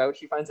talked about,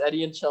 she finds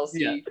Eddie and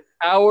Chelsea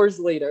hours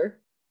later.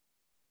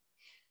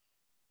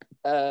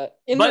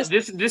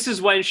 This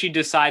is when she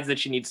decides that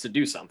she needs to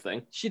do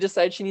something. She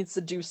decides she needs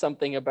to do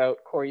something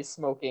about Cory's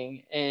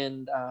smoking,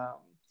 and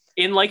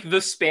in like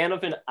the span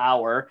of an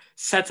hour,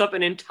 sets up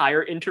an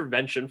entire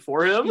intervention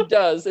for him. She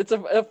does. It's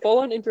a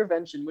full-on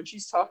intervention. When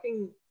she's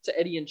talking to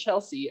Eddie and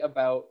Chelsea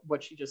about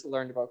what she just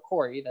learned about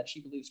Cory, that she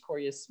believes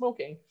Cory is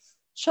smoking,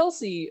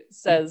 Chelsea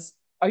says,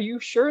 "Are you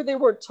sure they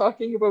weren't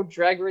talking about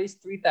Drag Race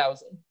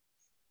 3000?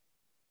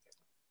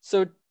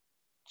 So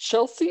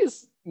Chelsea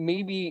is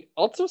maybe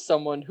also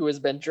someone who has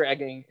been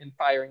dragging and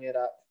firing it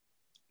up.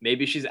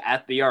 Maybe she's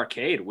at the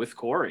arcade with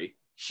Cory.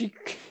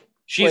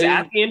 She's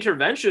at the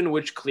intervention,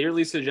 which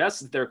clearly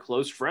suggests that they're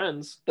close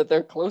friends. That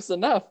they're close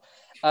enough.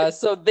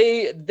 So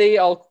they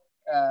all,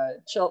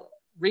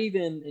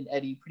 Raven and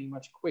Eddie pretty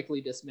much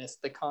quickly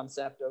dismissed the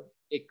concept of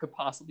it could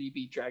possibly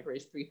be Drag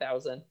Race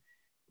 3000,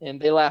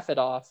 and they laugh it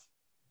off.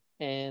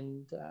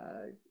 And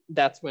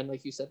that's when,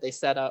 like you said, they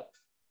set up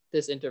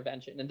this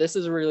intervention. And this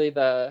is really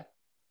the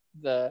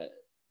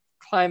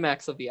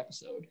climax of the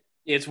episode.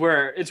 It's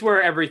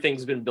where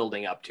everything's been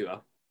building up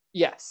to.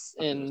 Yes,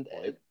 and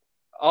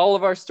all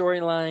of our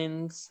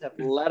storylines have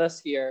led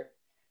us here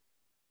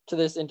to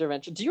this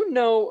intervention. Do you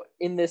know,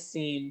 in this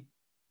scene,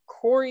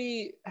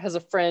 Cory has a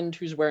friend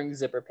who's wearing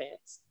zipper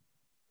pants?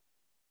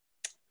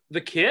 The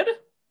kid?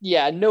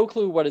 Yeah, no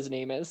clue what his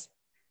name is.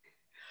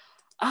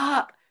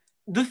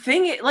 The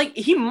thing, like,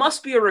 he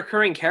must be a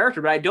recurring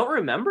character, but I don't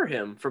remember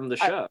him from the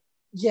show.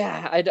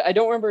 I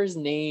don't remember his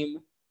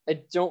name.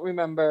 I don't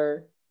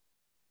remember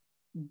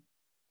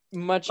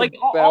much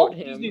about all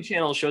him. Disney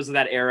Channel shows of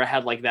that era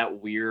had like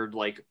that weird,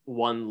 like,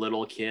 one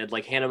little kid.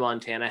 Like Hannah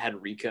Montana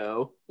had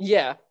Rico.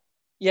 Yeah.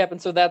 Yep,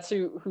 and so that's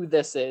who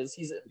this is.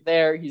 He's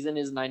there, he's in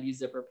his 90s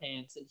zipper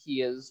pants, and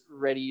he is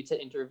ready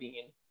to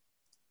intervene.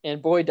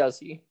 And boy, does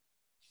he.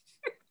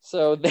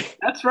 So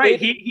that's right.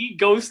 He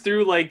goes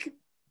through, like,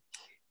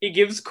 he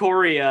gives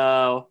Corey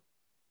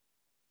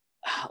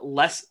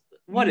less,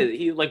 what is it?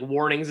 He, like,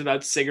 warnings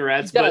about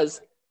cigarettes, but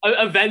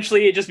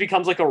eventually it just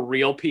becomes like a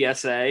real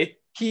PSA.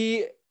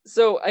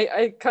 So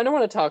I kind of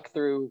want to talk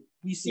through,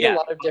 we see a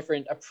lot of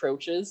different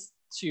approaches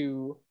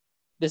to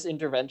this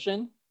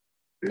intervention.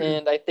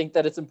 And I think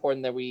that it's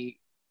important that we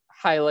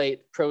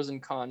highlight pros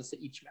and cons to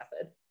each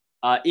method.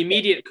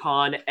 Immediate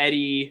con,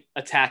 Eddie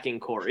attacking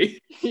Corey.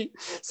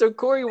 So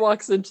Corey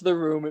walks into the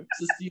room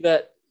to see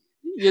that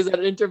he is at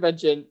an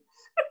intervention.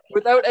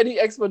 Without any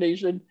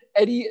explanation,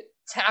 Eddie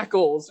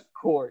tackles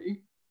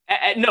Corey.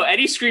 No,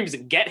 Eddie screams,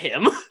 "Get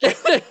him!"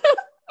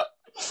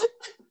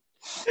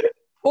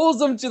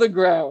 Pulls him to the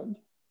ground.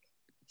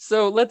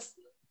 So let's,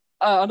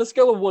 on a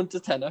scale of 1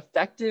 to 10,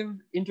 effective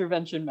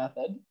intervention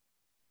method.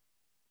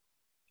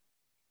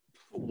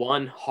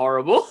 1,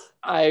 horrible.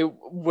 I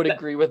would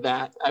agree with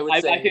that. I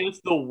think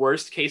it's the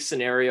worst case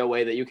scenario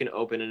way that you can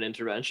open an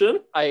intervention.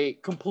 I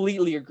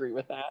completely agree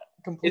with that.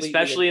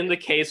 Especially in the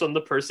case when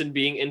the person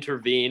being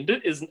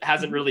intervened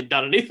hasn't really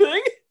done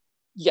anything.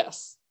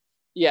 Yes.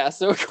 Yeah,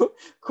 so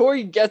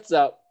Corey gets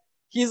up.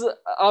 He's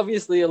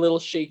obviously a little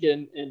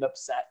shaken and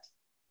upset.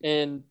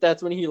 And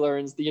that's when he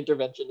learns the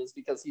intervention is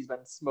because he's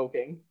been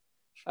smoking.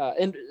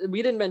 And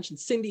we didn't mention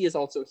Cindy is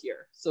also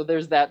here. So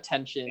there's that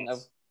tension of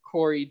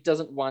Corey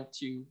doesn't want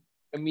to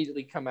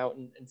immediately come out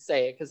and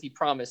say it because he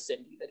promised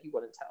Cindy that he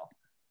wouldn't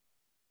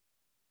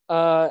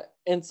tell.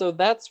 And so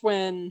that's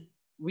when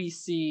we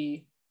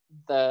see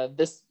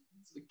this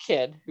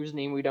kid whose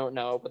name we don't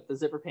know, but the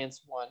Zipper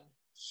Pants one.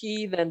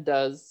 He then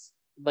does,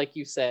 like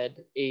you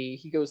said,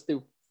 he goes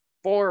through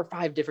 4 or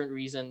 5 different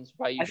reasons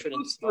why you shouldn't.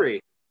 It was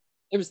 3.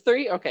 It was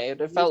 3? Okay.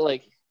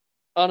 It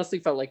honestly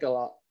felt like a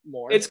lot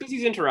more. It's because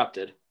he's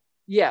interrupted.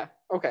 Yeah.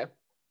 Okay.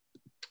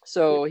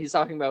 So he's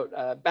talking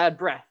about bad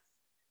breath.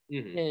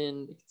 Mm-hmm.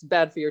 And it's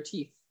bad for your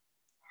teeth,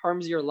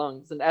 harms your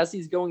lungs. And as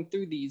he's going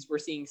through these, we're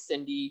seeing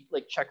Cindy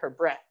like check her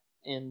breath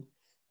and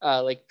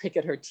like pick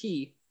at her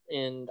teeth.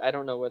 And I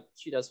don't know what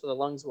she does for the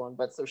lungs one,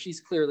 but so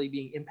she's clearly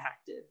being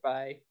impacted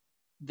by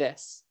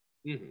this.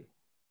 Mm-hmm.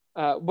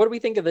 What do we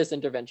think of this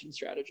intervention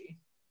strategy?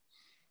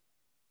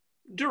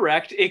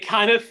 Direct. It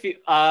kind of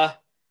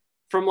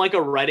from like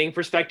a writing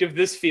perspective,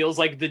 this feels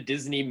like the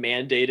Disney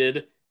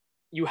mandated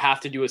you have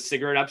to do a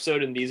cigarette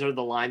episode, and these are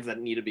the lines that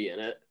need to be in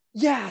it.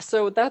 Yeah,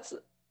 so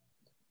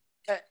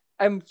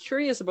I'm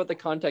curious about the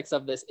context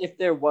of this. If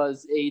there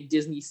was a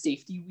Disney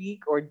Safety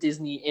Week or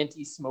Disney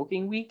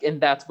Anti-Smoking Week, and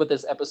that's what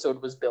this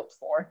episode was built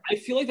for. I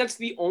feel like that's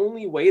the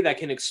only way that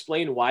can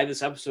explain why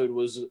this episode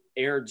was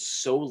aired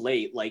so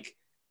late, like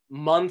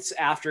months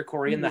after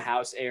Corey in the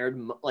House aired,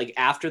 like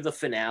after the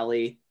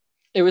finale.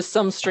 It was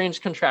some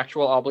strange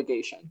contractual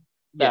obligation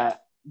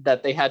that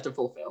they had to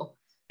fulfill.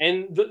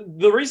 And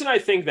the reason I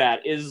think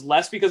that is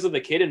less because of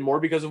the kid and more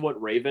because of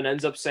what Raven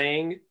ends up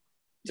saying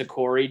to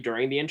Corey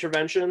during the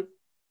intervention.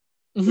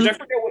 Mm-hmm. Which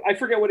I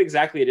forget what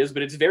exactly it is,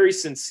 but it's very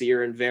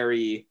sincere and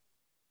very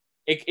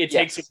it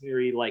takes a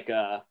very like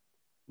a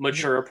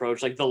mature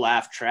approach. Like the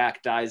laugh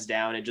track dies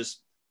down, it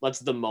just lets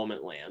the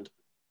moment land.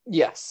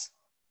 Yes.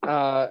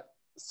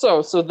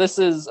 So this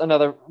is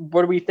another,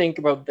 what do we think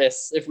about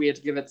this if we had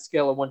to give it a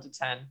scale of 1 to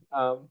 10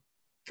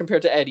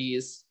 compared to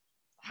Eddie's?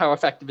 How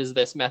effective is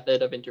this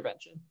method of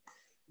intervention?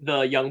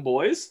 The young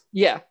boys?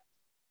 Yeah.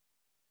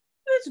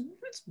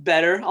 It's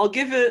better. I'll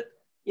give it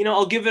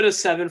a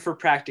 7 for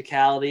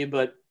practicality,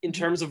 but in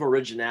terms of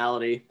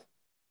originality,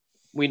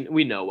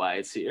 we know why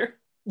it's here.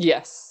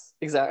 Yes,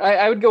 exactly.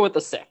 I would go with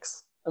the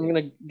 6. I'm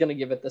gonna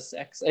give it the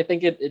 6. I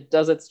think it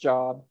does its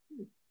job.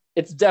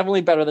 It's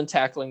definitely better than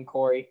tackling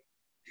Corey.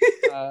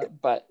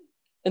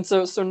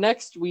 So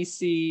next we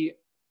see,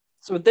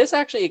 so this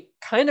actually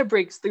kind of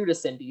breaks through to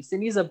Cindy.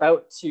 Cindy's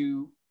about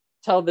to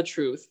tell the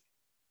truth,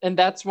 and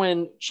that's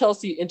when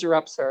Chelsea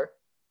interrupts her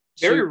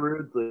very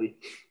rudely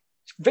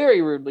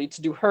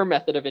to do her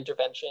method of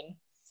intervention,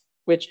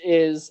 which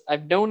is,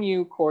 I've known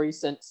you, Corey,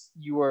 since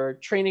you were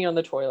training on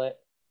the toilet,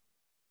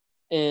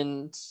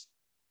 and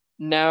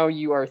now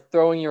you are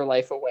throwing your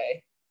life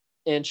away.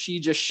 And she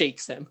just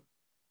shakes him.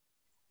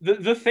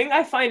 The thing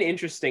I find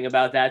interesting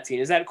about that scene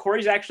is that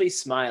Corey's actually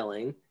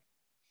smiling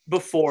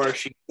before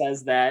she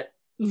says that.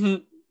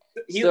 Mm-hmm.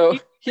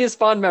 He has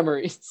fond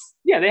memories.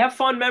 Yeah, they have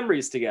fond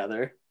memories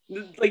together.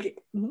 Like,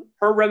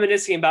 her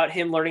reminiscing about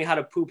him learning how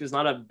to poop is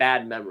not a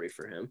bad memory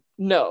for him.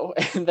 No,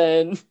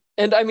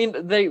 and I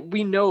mean,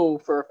 we know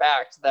for a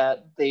fact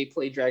that they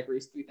play Drag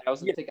Race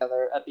 3000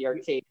 together at the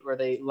arcade where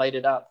they light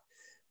it up.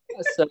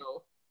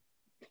 So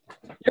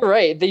you're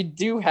right, they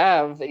do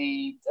have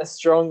a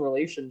strong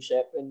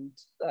relationship, and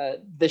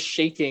the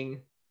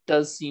shaking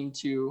does seem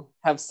to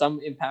have some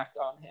impact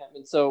on him.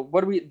 And so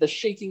the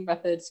shaking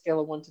method,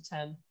 scale of 1 to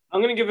 10?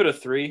 I'm going to give it a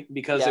 3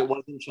 because it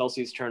wasn't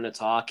Chelsea's turn to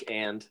talk,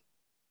 and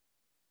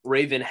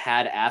Raven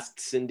had asked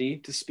Cindy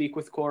to speak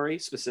with Corey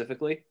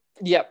specifically.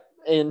 Yep.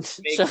 And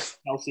Makes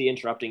Kelsey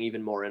interrupting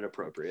even more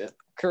inappropriate.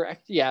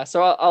 correct. Yeah.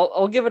 So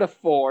I'll give it a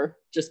 4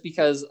 just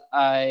because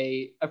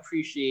I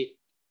appreciate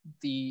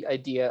the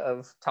idea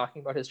of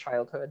talking about his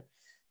childhood,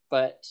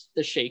 but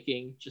the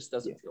shaking just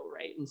doesn't feel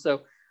right. And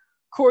so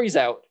Corey's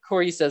out.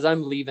 Corey says,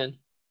 I'm leaving.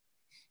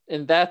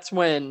 And that's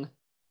when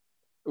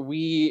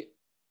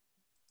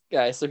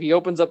so he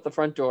opens up the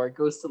front door,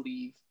 goes to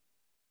leave.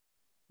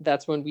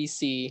 That's when we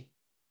see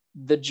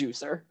the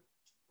juicer.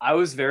 I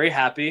was very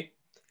happy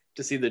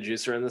to see the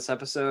juicer in this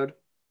episode.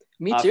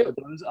 Me too. For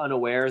those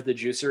unaware, the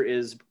juicer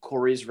is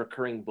Corey's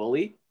recurring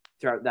bully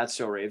throughout That's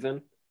So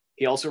Raven.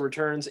 He also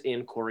returns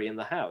in Cory in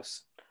the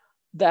House.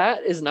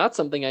 That is not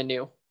something I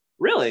knew.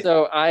 Really?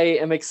 So I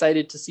am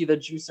excited to see the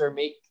juicer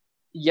make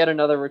yet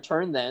another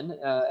return then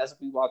as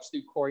we watch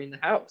through Cory in the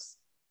House.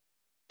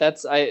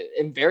 I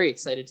am very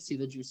excited to see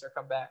the juicer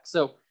come back.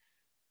 So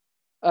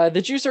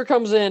the juicer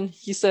comes in.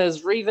 He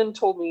says, Raven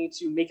told me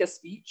to make a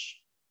speech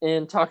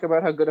and talk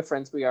about how good of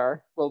friends we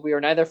are. Well, we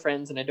are neither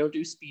friends and I don't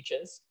do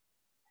speeches.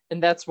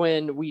 And that's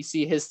when we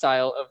see his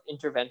style of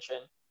intervention,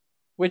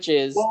 which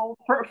is... Well,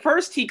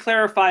 first he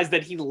clarifies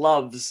that he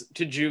loves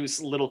to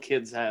juice little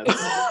kids' heads.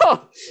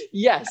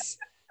 Yes.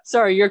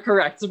 Sorry, you're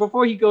correct. So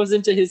before he goes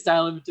into his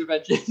style of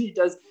intervention,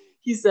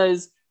 he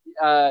says,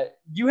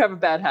 you have a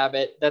bad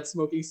habit, that's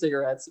smoking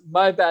cigarettes.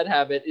 My bad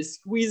habit is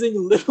squeezing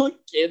little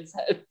kids'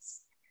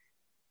 heads.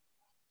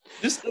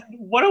 Just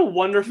what a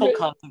wonderful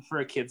concept for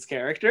a kid's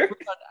character.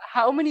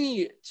 How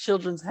many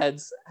children's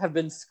heads have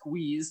been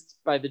squeezed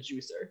by the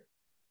juicer?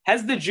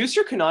 Has the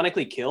juicer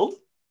canonically killed?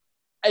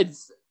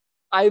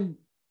 I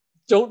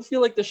don't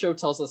feel like the show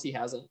tells us he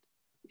hasn't.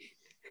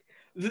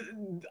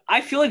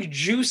 I feel like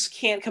juice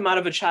can't come out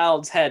of a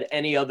child's head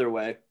any other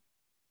way.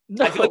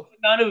 No. I feel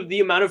like the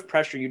amount of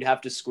pressure you'd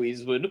have to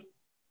squeeze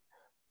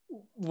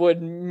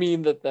would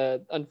mean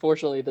that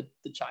unfortunately the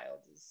child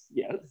is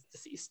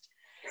deceased.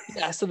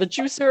 Yeah, so the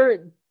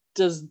juicer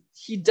does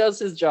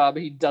his job.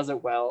 He does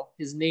it well.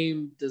 His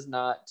name does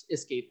not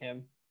escape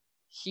him.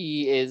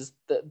 He is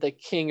the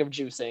king of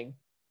juicing,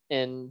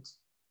 and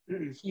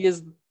he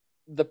is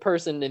the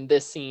person in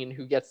this scene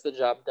who gets the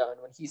job done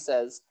when he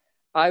says,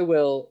 I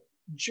will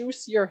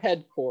juice your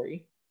head,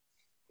 Cory,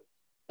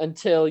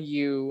 until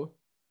you...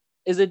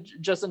 Is it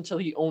just until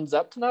he owns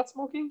up to not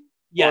smoking?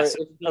 Yes.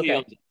 Or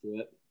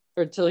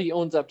until he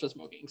owns up to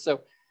smoking.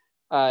 So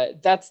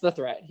that's the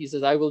threat. He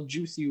says, I will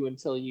juice you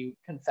until you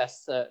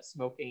confess to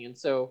smoking. And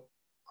so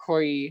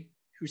Cory,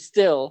 who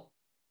still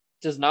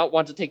does not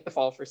want to take the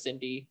fall for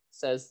Cindy,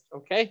 says,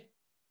 okay,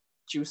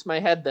 juice my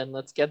head then.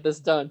 Let's get this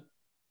done.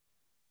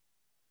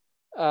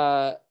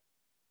 And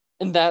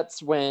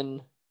that's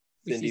when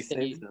we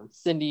see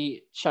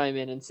Cindy chime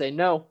in and say,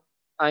 no,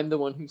 I'm the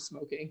one who's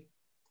smoking.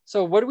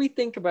 So what do we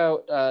think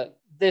about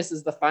this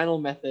as the final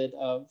method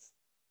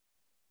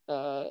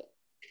of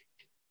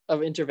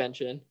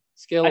intervention?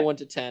 Scale of 1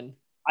 to 10.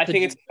 I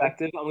think it's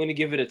effective. I'm going to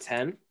give it a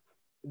 10.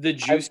 The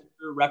juicer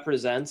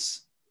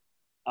represents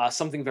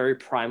something very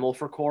primal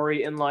for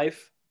Cory in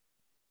life.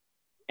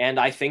 And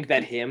I think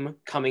that him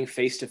coming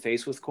face to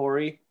face with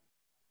Cory,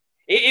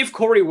 if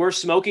Cory were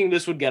smoking,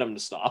 this would get him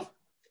to stop.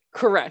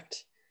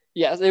 Correct.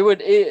 Yes, it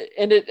would.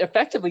 And it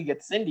effectively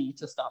gets Cindy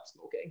to stop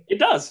smoking. It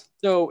does.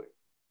 So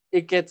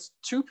it gets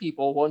two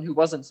people, one who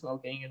wasn't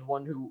smoking and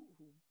one who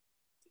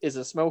is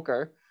a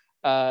smoker.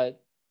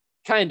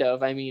 Kind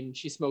of. I mean,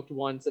 she smoked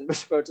once and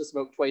was about to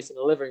smoke twice in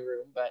the living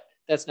room, but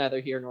that's neither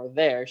here nor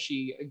there.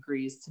 She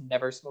agrees to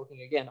never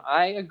smoking again.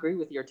 I agree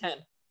with your 10.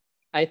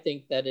 I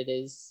think that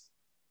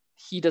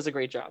he does a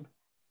great job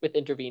with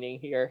intervening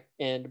here.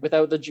 And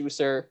without the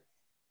juicer,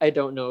 I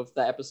don't know if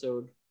the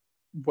episode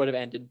would have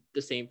ended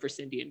the same for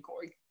Cindy and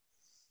Cory.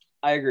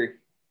 I agree.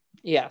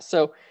 Yeah,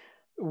 so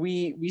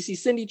we see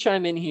Cindy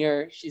chime in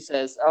here. She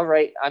says, all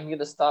right, I'm going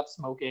to stop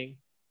smoking.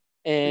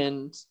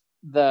 And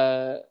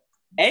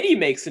Eddie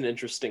makes an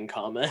interesting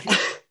comment.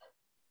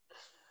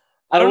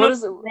 I don't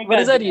know. What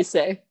does Eddie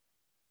say?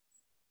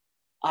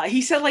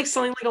 He said like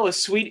something like, "Oh,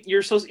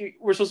 we're supposed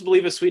to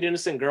believe a sweet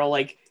innocent girl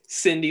like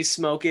Cindy's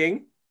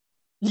smoking."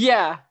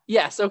 Yeah.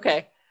 Yes.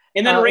 Okay.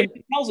 And then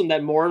Raven tells him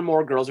that more and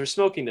more girls are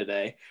smoking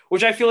today,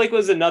 which I feel like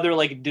was another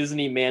like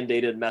Disney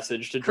mandated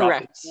message to drop.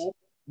 Correct.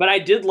 But I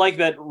did like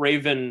that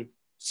Raven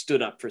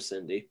stood up for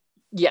Cindy.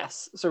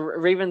 Yes. So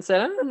Raven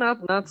said,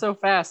 "Not so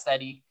fast,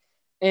 Eddie,"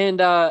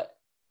 and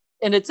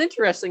it's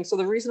interesting. So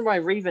the reason why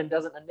Raven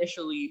doesn't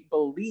initially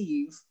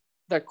believe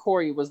that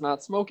Cory was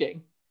not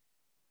smoking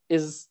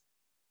is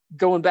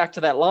going back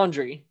to that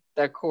laundry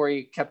that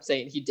Cory kept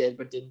saying he did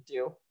but didn't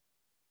do.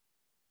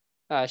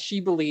 She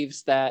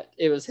believes that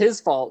it was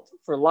his fault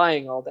for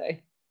lying all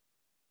day.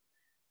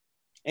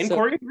 And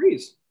Cory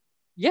agrees.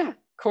 Yeah,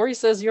 Cory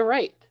says you're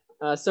right.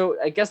 So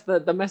I guess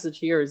the message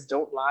here is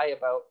don't lie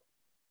about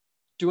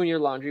doing your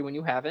laundry when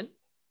you haven't.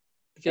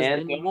 Because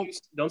and then you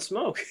don't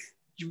smoke.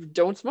 You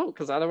don't smoke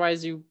because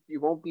otherwise you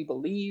won't be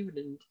believed.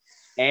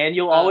 And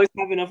you'll always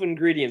have enough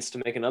ingredients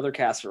to make another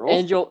casserole.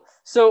 And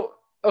so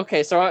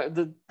Okay, so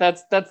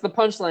that's the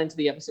punchline to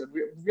the episode.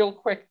 Real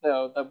quick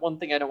though, the one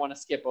thing I don't want to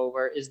skip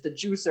over is the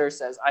juicer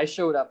says, "I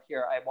showed up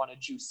here. I want to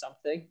juice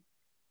something,"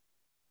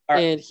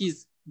 and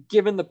he's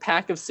given the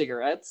pack of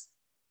cigarettes.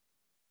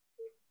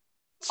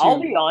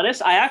 I'll be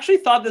honest. I actually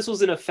thought this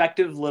was an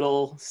effective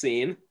little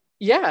scene.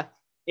 Yeah,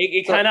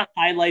 it kind of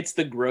highlights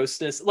the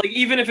grossness, like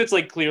even if it's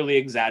like clearly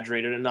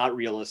exaggerated and not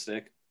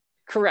realistic.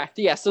 Correct.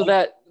 Yeah. So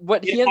that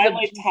what he ends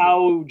highlights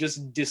how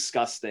just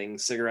disgusting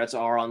cigarettes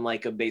are on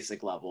like a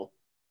basic level.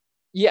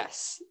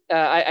 Yes,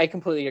 I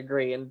completely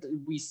agree. And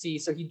we see,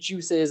 so he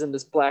juices and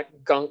this black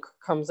gunk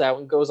comes out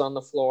and goes on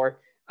the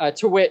floor,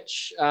 to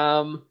which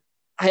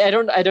I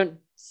don't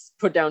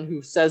put down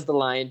who says the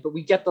line, but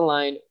we get the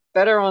line,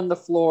 "Better on the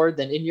floor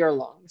than in your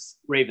lungs."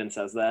 Raven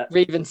says that.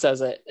 Raven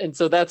says it. And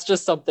so that's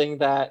just something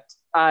that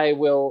I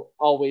will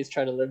always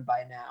try to live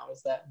by now,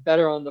 is that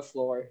better on the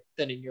floor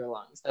than in your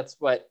lungs. That's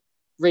what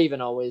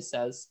Raven always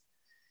says.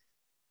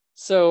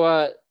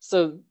 So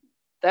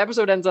the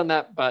episode ends on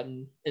that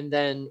button, and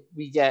then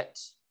we get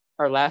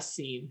our last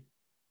scene,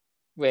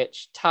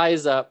 which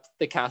ties up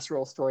the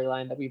casserole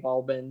storyline that we've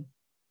all been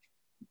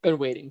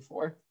waiting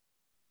for.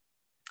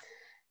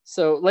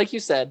 So, like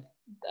you said,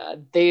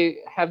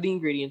 they have the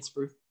ingredients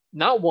for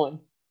not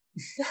one,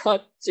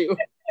 not two,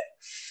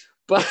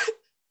 but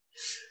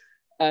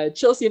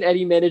Chelsea and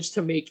Eddie managed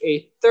to make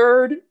a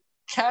third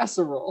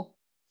casserole,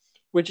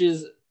 which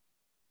is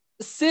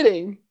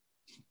sitting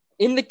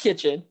in the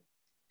kitchen.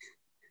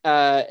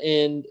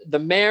 And the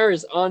mayor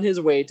is on his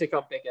way to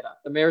come pick it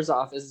up. The mayor's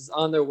office is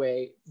on their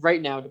way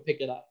right now to pick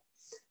it up.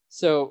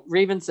 So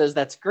Raven says,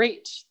 "That's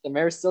great. The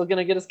mayor's still going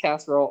to get his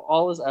casserole.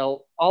 All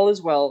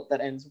is well that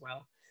ends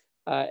well."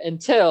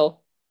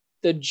 Until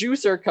the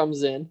juicer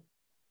comes in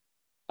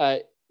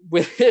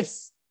with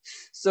this.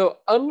 So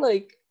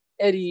unlike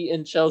Eddie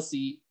and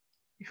Chelsea,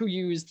 who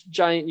used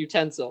giant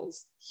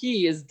utensils,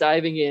 he is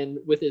diving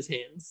in with his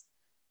hands.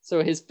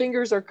 So his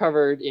fingers are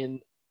covered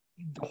in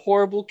the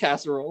horrible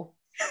casserole.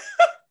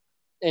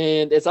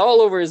 And it's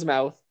all over his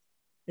mouth.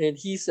 And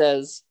he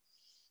says,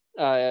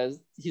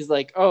 he's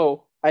like,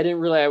 "Oh, I didn't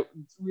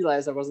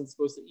realize I wasn't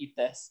supposed to eat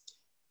this."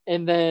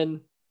 And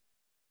then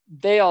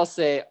they all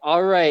say,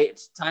 "All right,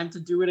 time to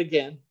do it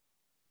again."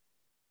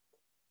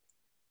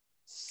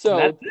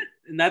 So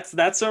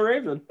that's so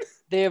Raven.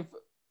 They have.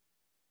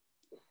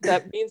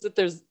 That means that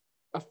there's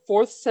a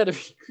fourth set of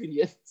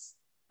ingredients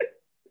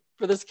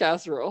for this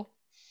casserole.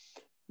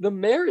 The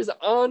mayor is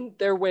on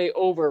their way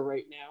over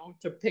right now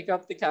to pick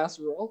up the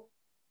casserole.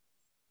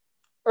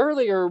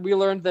 Earlier, we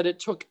learned that it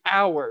took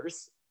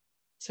hours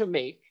to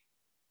make.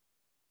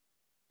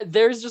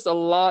 There's just a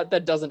lot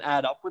that doesn't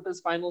add up with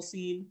this final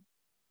scene,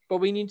 but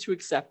we need to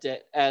accept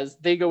it as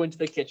they go into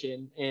the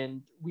kitchen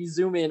and we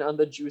zoom in on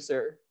the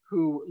juicer,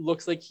 who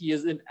looks like he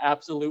is in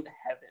absolute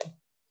heaven.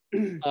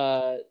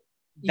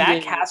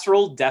 That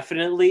casserole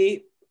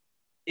definitely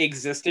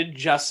existed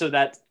just so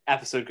that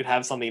episode could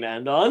have something to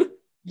end on.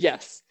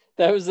 Yes,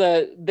 that was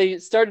they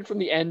started from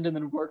the end and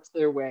then worked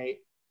their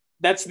way.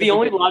 That's the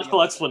only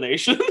logical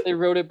explanation. They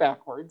wrote it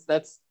backwards.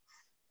 That's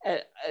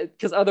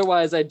because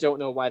otherwise I don't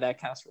know why that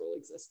casserole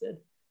existed.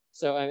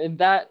 So and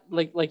that,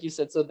 like you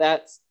said, so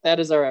that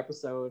is our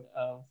episode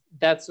of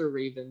That's a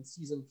Raven,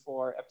 season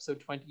 4,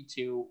 episode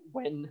 22,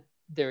 When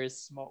There Is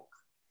Smoke.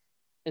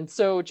 And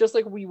so just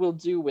like we will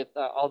do with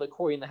all the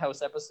Cory in the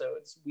House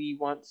episodes, we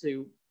want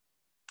to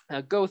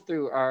go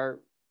through our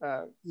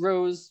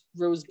Rose,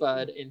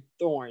 Rosebud, and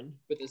Thorn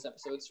with this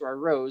episode. So our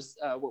Rose,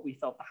 what we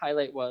felt the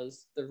highlight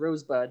was the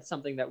Rosebud,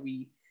 something that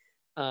we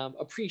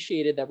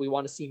appreciated, that we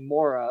want to see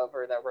more of,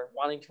 or that we're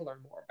wanting to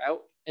learn more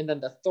about. And then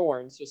the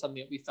Thorn, so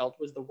something that we felt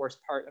was the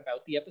worst part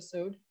about the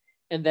episode.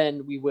 And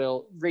then we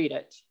will rate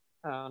it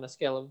on a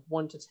scale of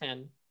 1 to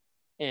 10.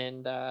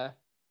 And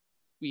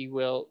we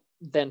will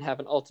then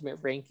have an ultimate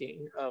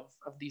ranking of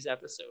these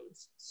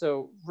episodes.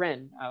 So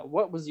Ren,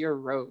 what was your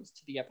Rose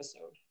to the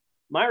episode?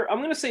 I'm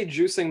going to say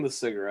juicing the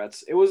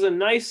cigarettes. It was a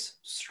nice,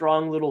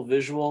 strong little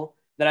visual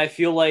that I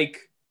feel like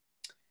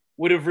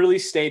would have really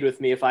stayed with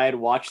me if I had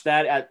watched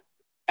that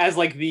as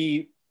like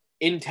the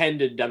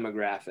intended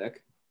demographic.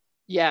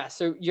 Yeah,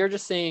 so you're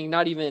just saying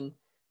not even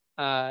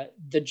the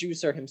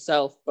juicer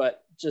himself,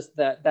 but just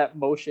that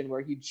motion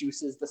where he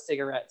juices the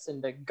cigarettes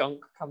and the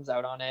gunk comes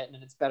out on it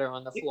and it's better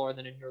on the floor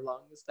than in your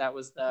lungs. That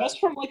was the...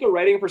 Just from like a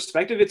writing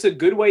perspective, it's a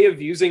good way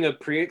of using a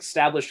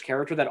pre-established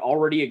character that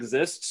already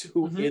exists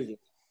who is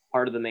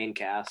part of the main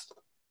cast.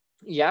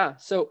 Yeah,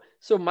 so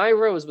my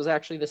Rose was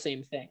actually the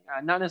same thing.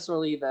 Not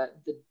necessarily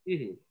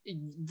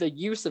the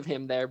use of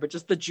him there, but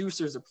just the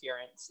juicer's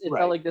appearance. It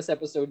felt like this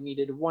episode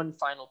needed one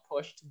final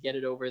push to get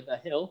it over the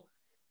hill,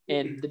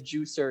 and the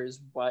juicer is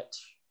what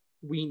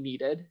we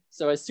needed.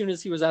 So as soon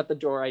as he was at the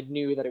door, I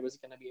knew that it was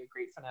going to be a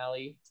great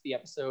finale to the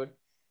episode,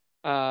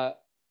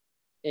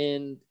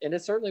 and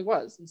it certainly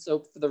was. And so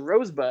for the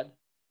Rosebud,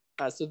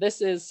 so this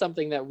is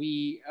something that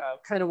we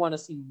kind of want to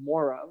see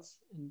more of.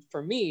 And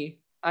for me,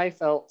 I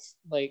felt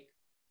like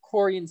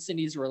Cory and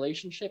Cindy's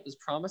relationship is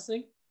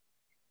promising,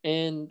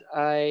 and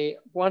I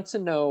want to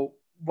know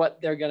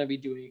what they're going to be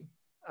doing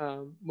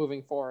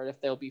moving forward.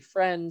 If they'll be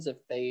friends, if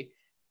they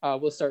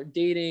will start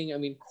dating. I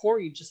mean,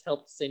 Corey just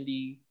helped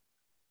Cindy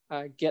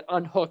get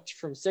unhooked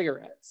from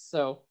cigarettes.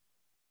 So,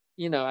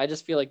 I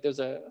just feel like there's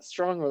a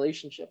strong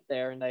relationship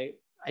there. And I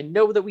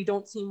know that we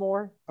don't see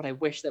more, but I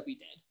wish that we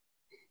did.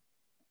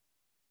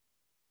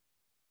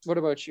 What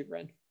about you,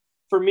 Ren?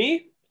 For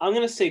me, I'm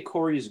going to say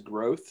Corey's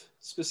growth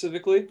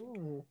specifically.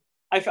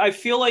 I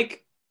feel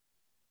like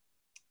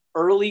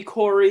early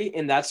Corey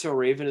in That's So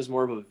Raven is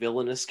more of a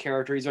villainous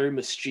character. He's very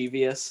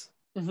mischievous.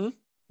 Mm-hmm.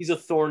 He's a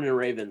thorn in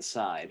Raven's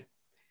side.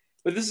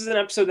 But this is an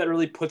episode that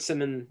really puts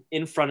him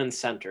in front and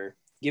center.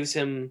 Gives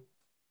him,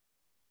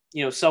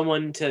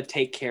 someone to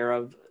take care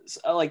of.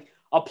 Like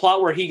a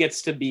plot where he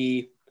gets to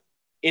be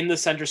in the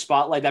center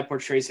spotlight that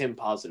portrays him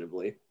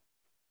positively.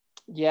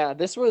 Yeah,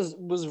 this was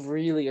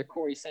really a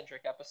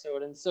Corey-centric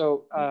episode. And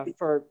so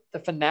for the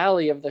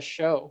finale of the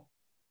show,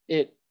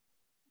 it,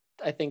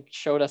 I think,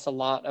 showed us a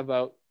lot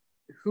about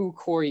who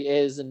Corey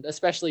is, and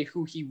especially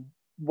who he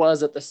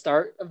was at the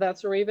start of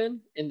That's So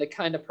Raven, and the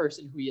kind of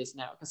person who he is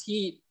now. Because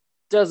he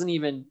doesn't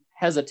even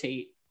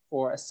hesitate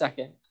for a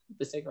second with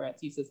the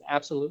cigarettes. He says,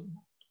 absolutely.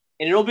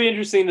 And it'll be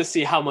interesting to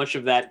see how much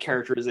of that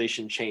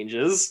characterization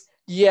changes.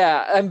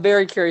 Yeah, I'm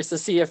very curious to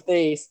see if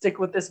they stick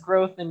with this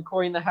growth in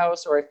Corey in the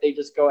House, or if they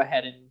just go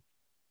ahead and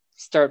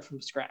start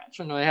from scratch.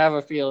 And I have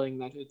a feeling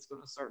that it's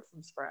going to start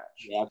from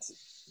scratch. Yeah,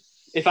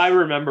 if I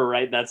remember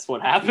right, that's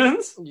what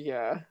happens.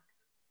 Yeah.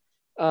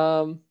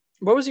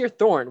 What was your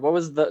thorn? What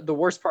was the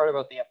worst part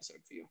about the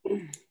episode for you?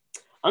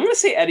 I'm going to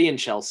say Eddie and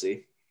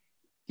Chelsea.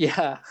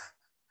 Yeah.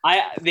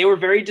 They were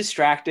very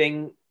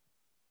distracting.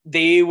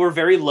 They were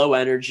very low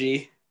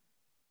energy.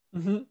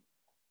 Mm-hmm.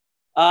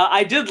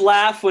 I did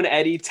laugh when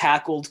Eddie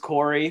tackled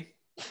Corey,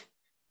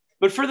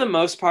 but for the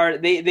most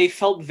part, they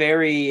felt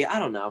very, I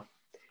don't know.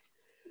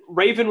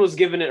 Raven was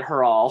giving it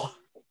her all.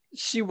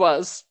 She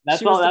was.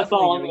 That's all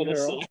I'm going to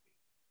say.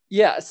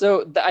 Yeah,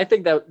 so I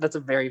think that's a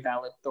very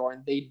valid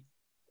thorn. They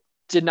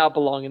did not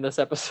belong in this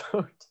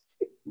episode,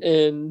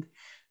 and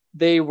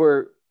they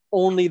were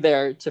only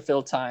there to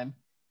fill time.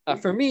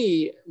 For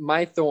me,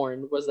 my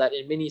thorn was that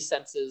in many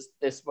senses,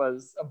 this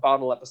was a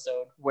bottle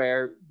episode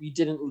where we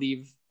didn't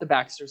leave the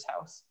Baxter's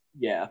house.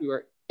 Yeah. We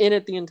were in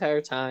it the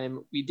entire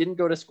time. We didn't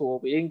go to school.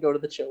 We didn't go to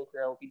the Chill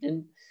Grill. We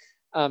didn't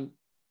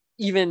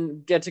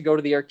even get to go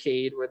to the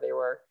arcade where they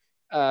were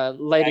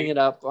lighting it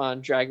up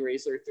on Drag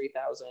Racer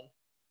 3000.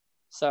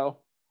 So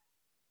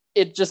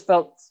it just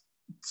felt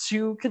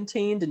too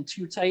contained and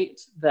too tight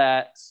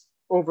that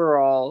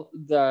overall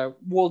the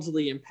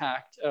worldly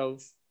impact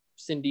of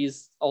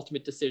Cindy's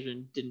ultimate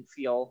decision didn't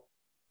feel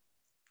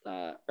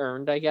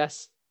earned, I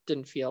guess.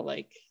 Didn't feel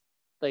like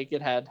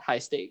it had high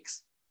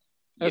stakes.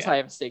 It was high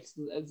of stakes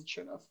as it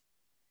should have.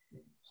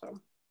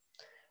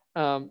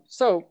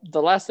 So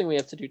the last thing we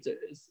have to do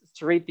is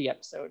to rate the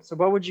episode. So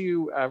what would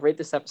you rate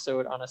this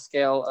episode on a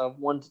scale of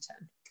 1 to 10?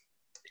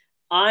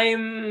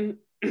 I'm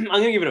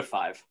gonna give it a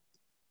 5.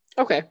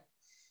 Okay.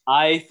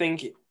 I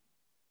think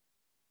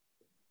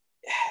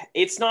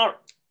it's not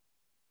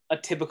a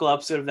typical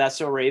episode of That's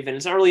So Raven.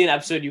 It's not really an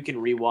episode you can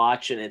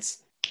rewatch, and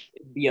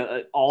it'd be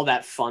all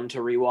that fun to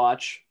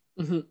rewatch.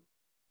 Mm-hmm.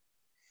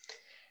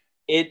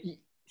 It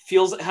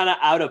feels kind of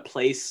out of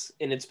place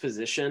in its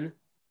position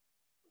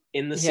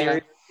in the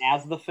series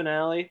as the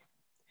finale,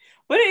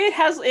 but it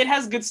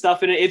has good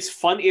stuff in it. It's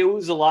fun. It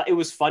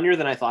was funnier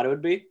than I thought it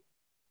would be.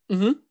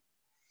 Mm-hmm.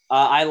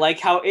 I like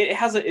how it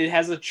has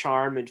a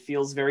charm. It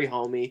feels very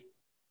homey.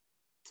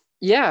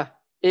 Yeah,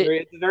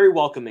 it's a very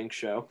welcoming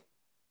show.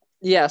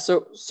 Yeah,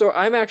 so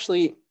I'm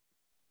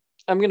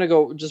gonna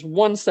go just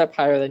one step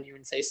higher than you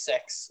and say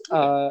 6.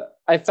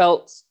 I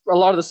felt a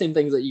lot of the same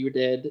things that you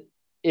did.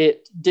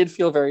 It did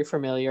feel very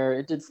familiar.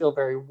 It did feel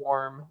very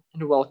warm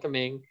and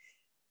welcoming.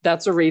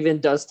 That's So Raven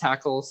does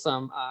tackle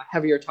some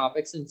heavier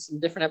topics in some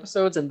different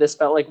episodes, and this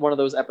felt like one of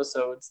those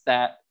episodes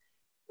that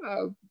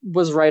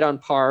was right on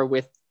par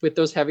with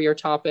those heavier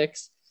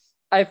topics.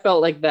 I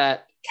felt like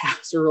that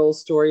casserole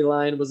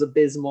storyline was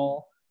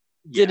abysmal.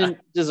 Didn't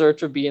deserve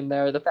to be in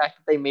there. The fact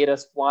that they made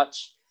us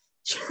watch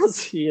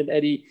Chelsea and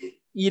Eddie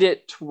eat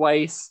it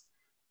twice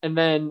and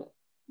then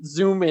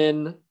zoom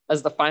in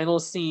as the final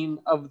scene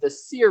of the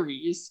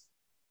series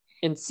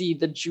and see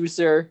the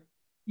juicer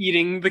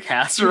eating the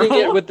casserole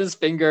eating it with his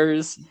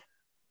fingers.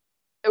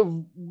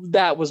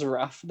 That was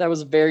rough. That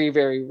was very,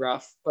 very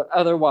rough. But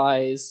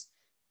otherwise,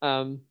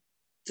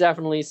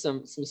 definitely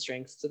some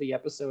strengths to the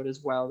episode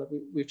as well that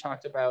we've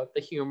talked about. The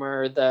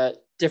humor, the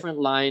different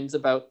lines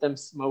about them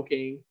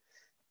smoking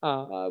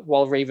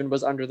while Raven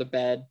was under the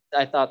bed.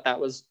 I thought that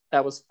was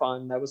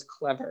fun. That was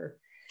clever.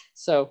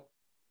 So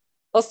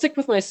I'll stick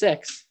with my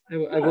 6.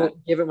 I will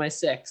give it my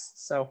 6.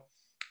 So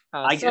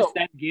I guess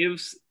that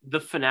gives the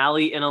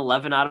finale an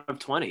 11 out of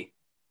 20.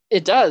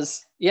 It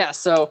does. Yeah.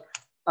 So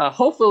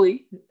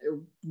hopefully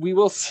we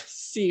will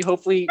see.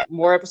 Hopefully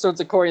more episodes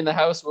of Corey in the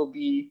House will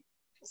be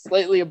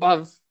slightly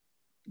above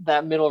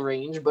that middle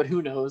range, but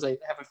who knows? I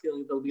have a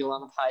feeling there'll be a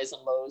lot of highs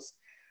and lows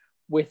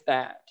with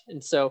that.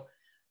 And so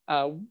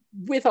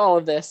with all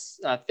of this,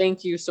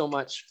 thank you so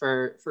much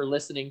for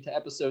listening to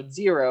episode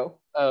 0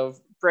 of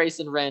Bryce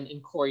and Ren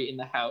and Corey in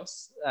the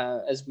House,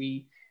 as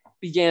we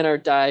began our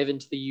dive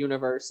into the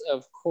universe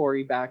of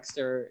Corey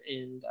Baxter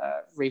and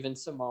Raven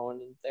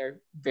Simone and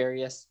their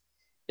various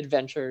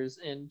adventures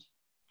and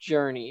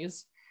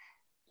journeys.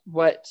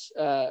 What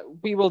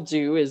we will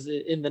do is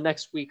in the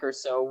next week or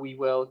so, we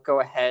will go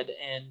ahead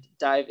and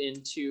dive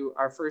into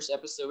our first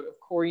episode of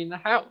Corey in the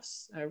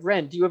House.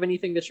 Ren, do you have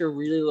anything that you're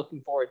really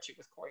looking forward to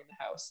with Corey in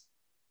the House?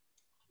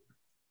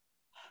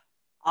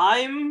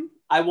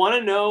 I want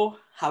to know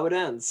how it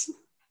ends.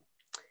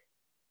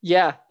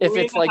 Yeah, if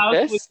it's like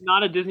this. Was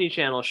not a Disney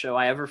Channel show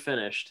I ever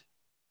finished.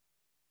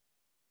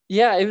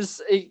 Yeah,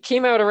 it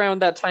came out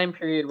around that time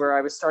period where I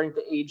was starting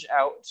to age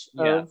out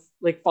of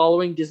like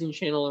following Disney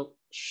Channel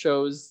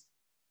shows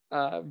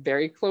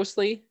very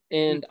closely,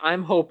 and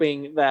I'm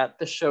hoping that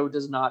the show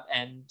does not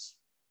end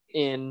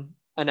in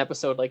an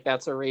episode like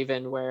That's a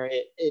Raven, where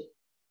it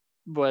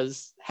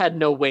had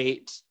no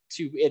weight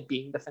to it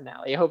being the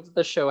finale. I hope that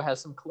the show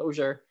has some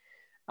closure.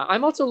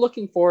 I'm also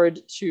looking forward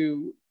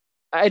to,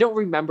 I don't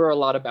remember a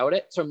lot about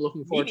it, so I'm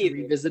looking forward to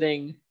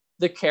revisiting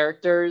the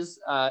characters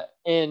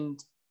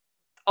and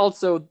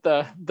also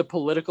the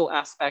political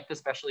aspect,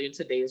 especially in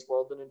today's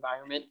world and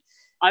environment.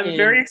 I'm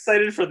very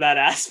excited for that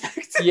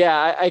aspect.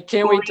 Yeah, I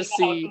can't wait to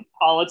see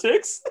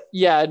politics.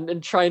 Yeah,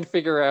 and try and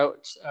figure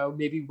out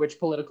maybe which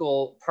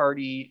political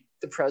party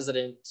the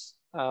president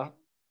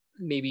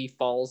maybe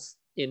falls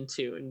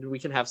into, and we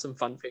can have some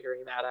fun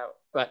figuring that out.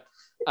 But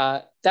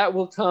that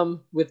will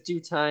come with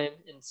due time.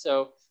 And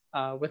so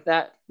with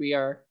that, we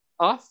are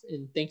off,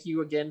 and thank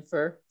you again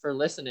for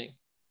listening.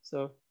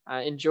 So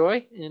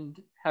enjoy and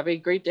have a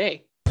great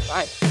day.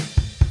 Bye.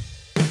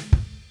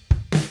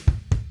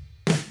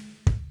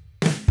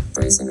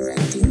 Bryce and Ren,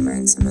 do you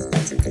mind some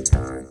electric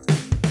guitar?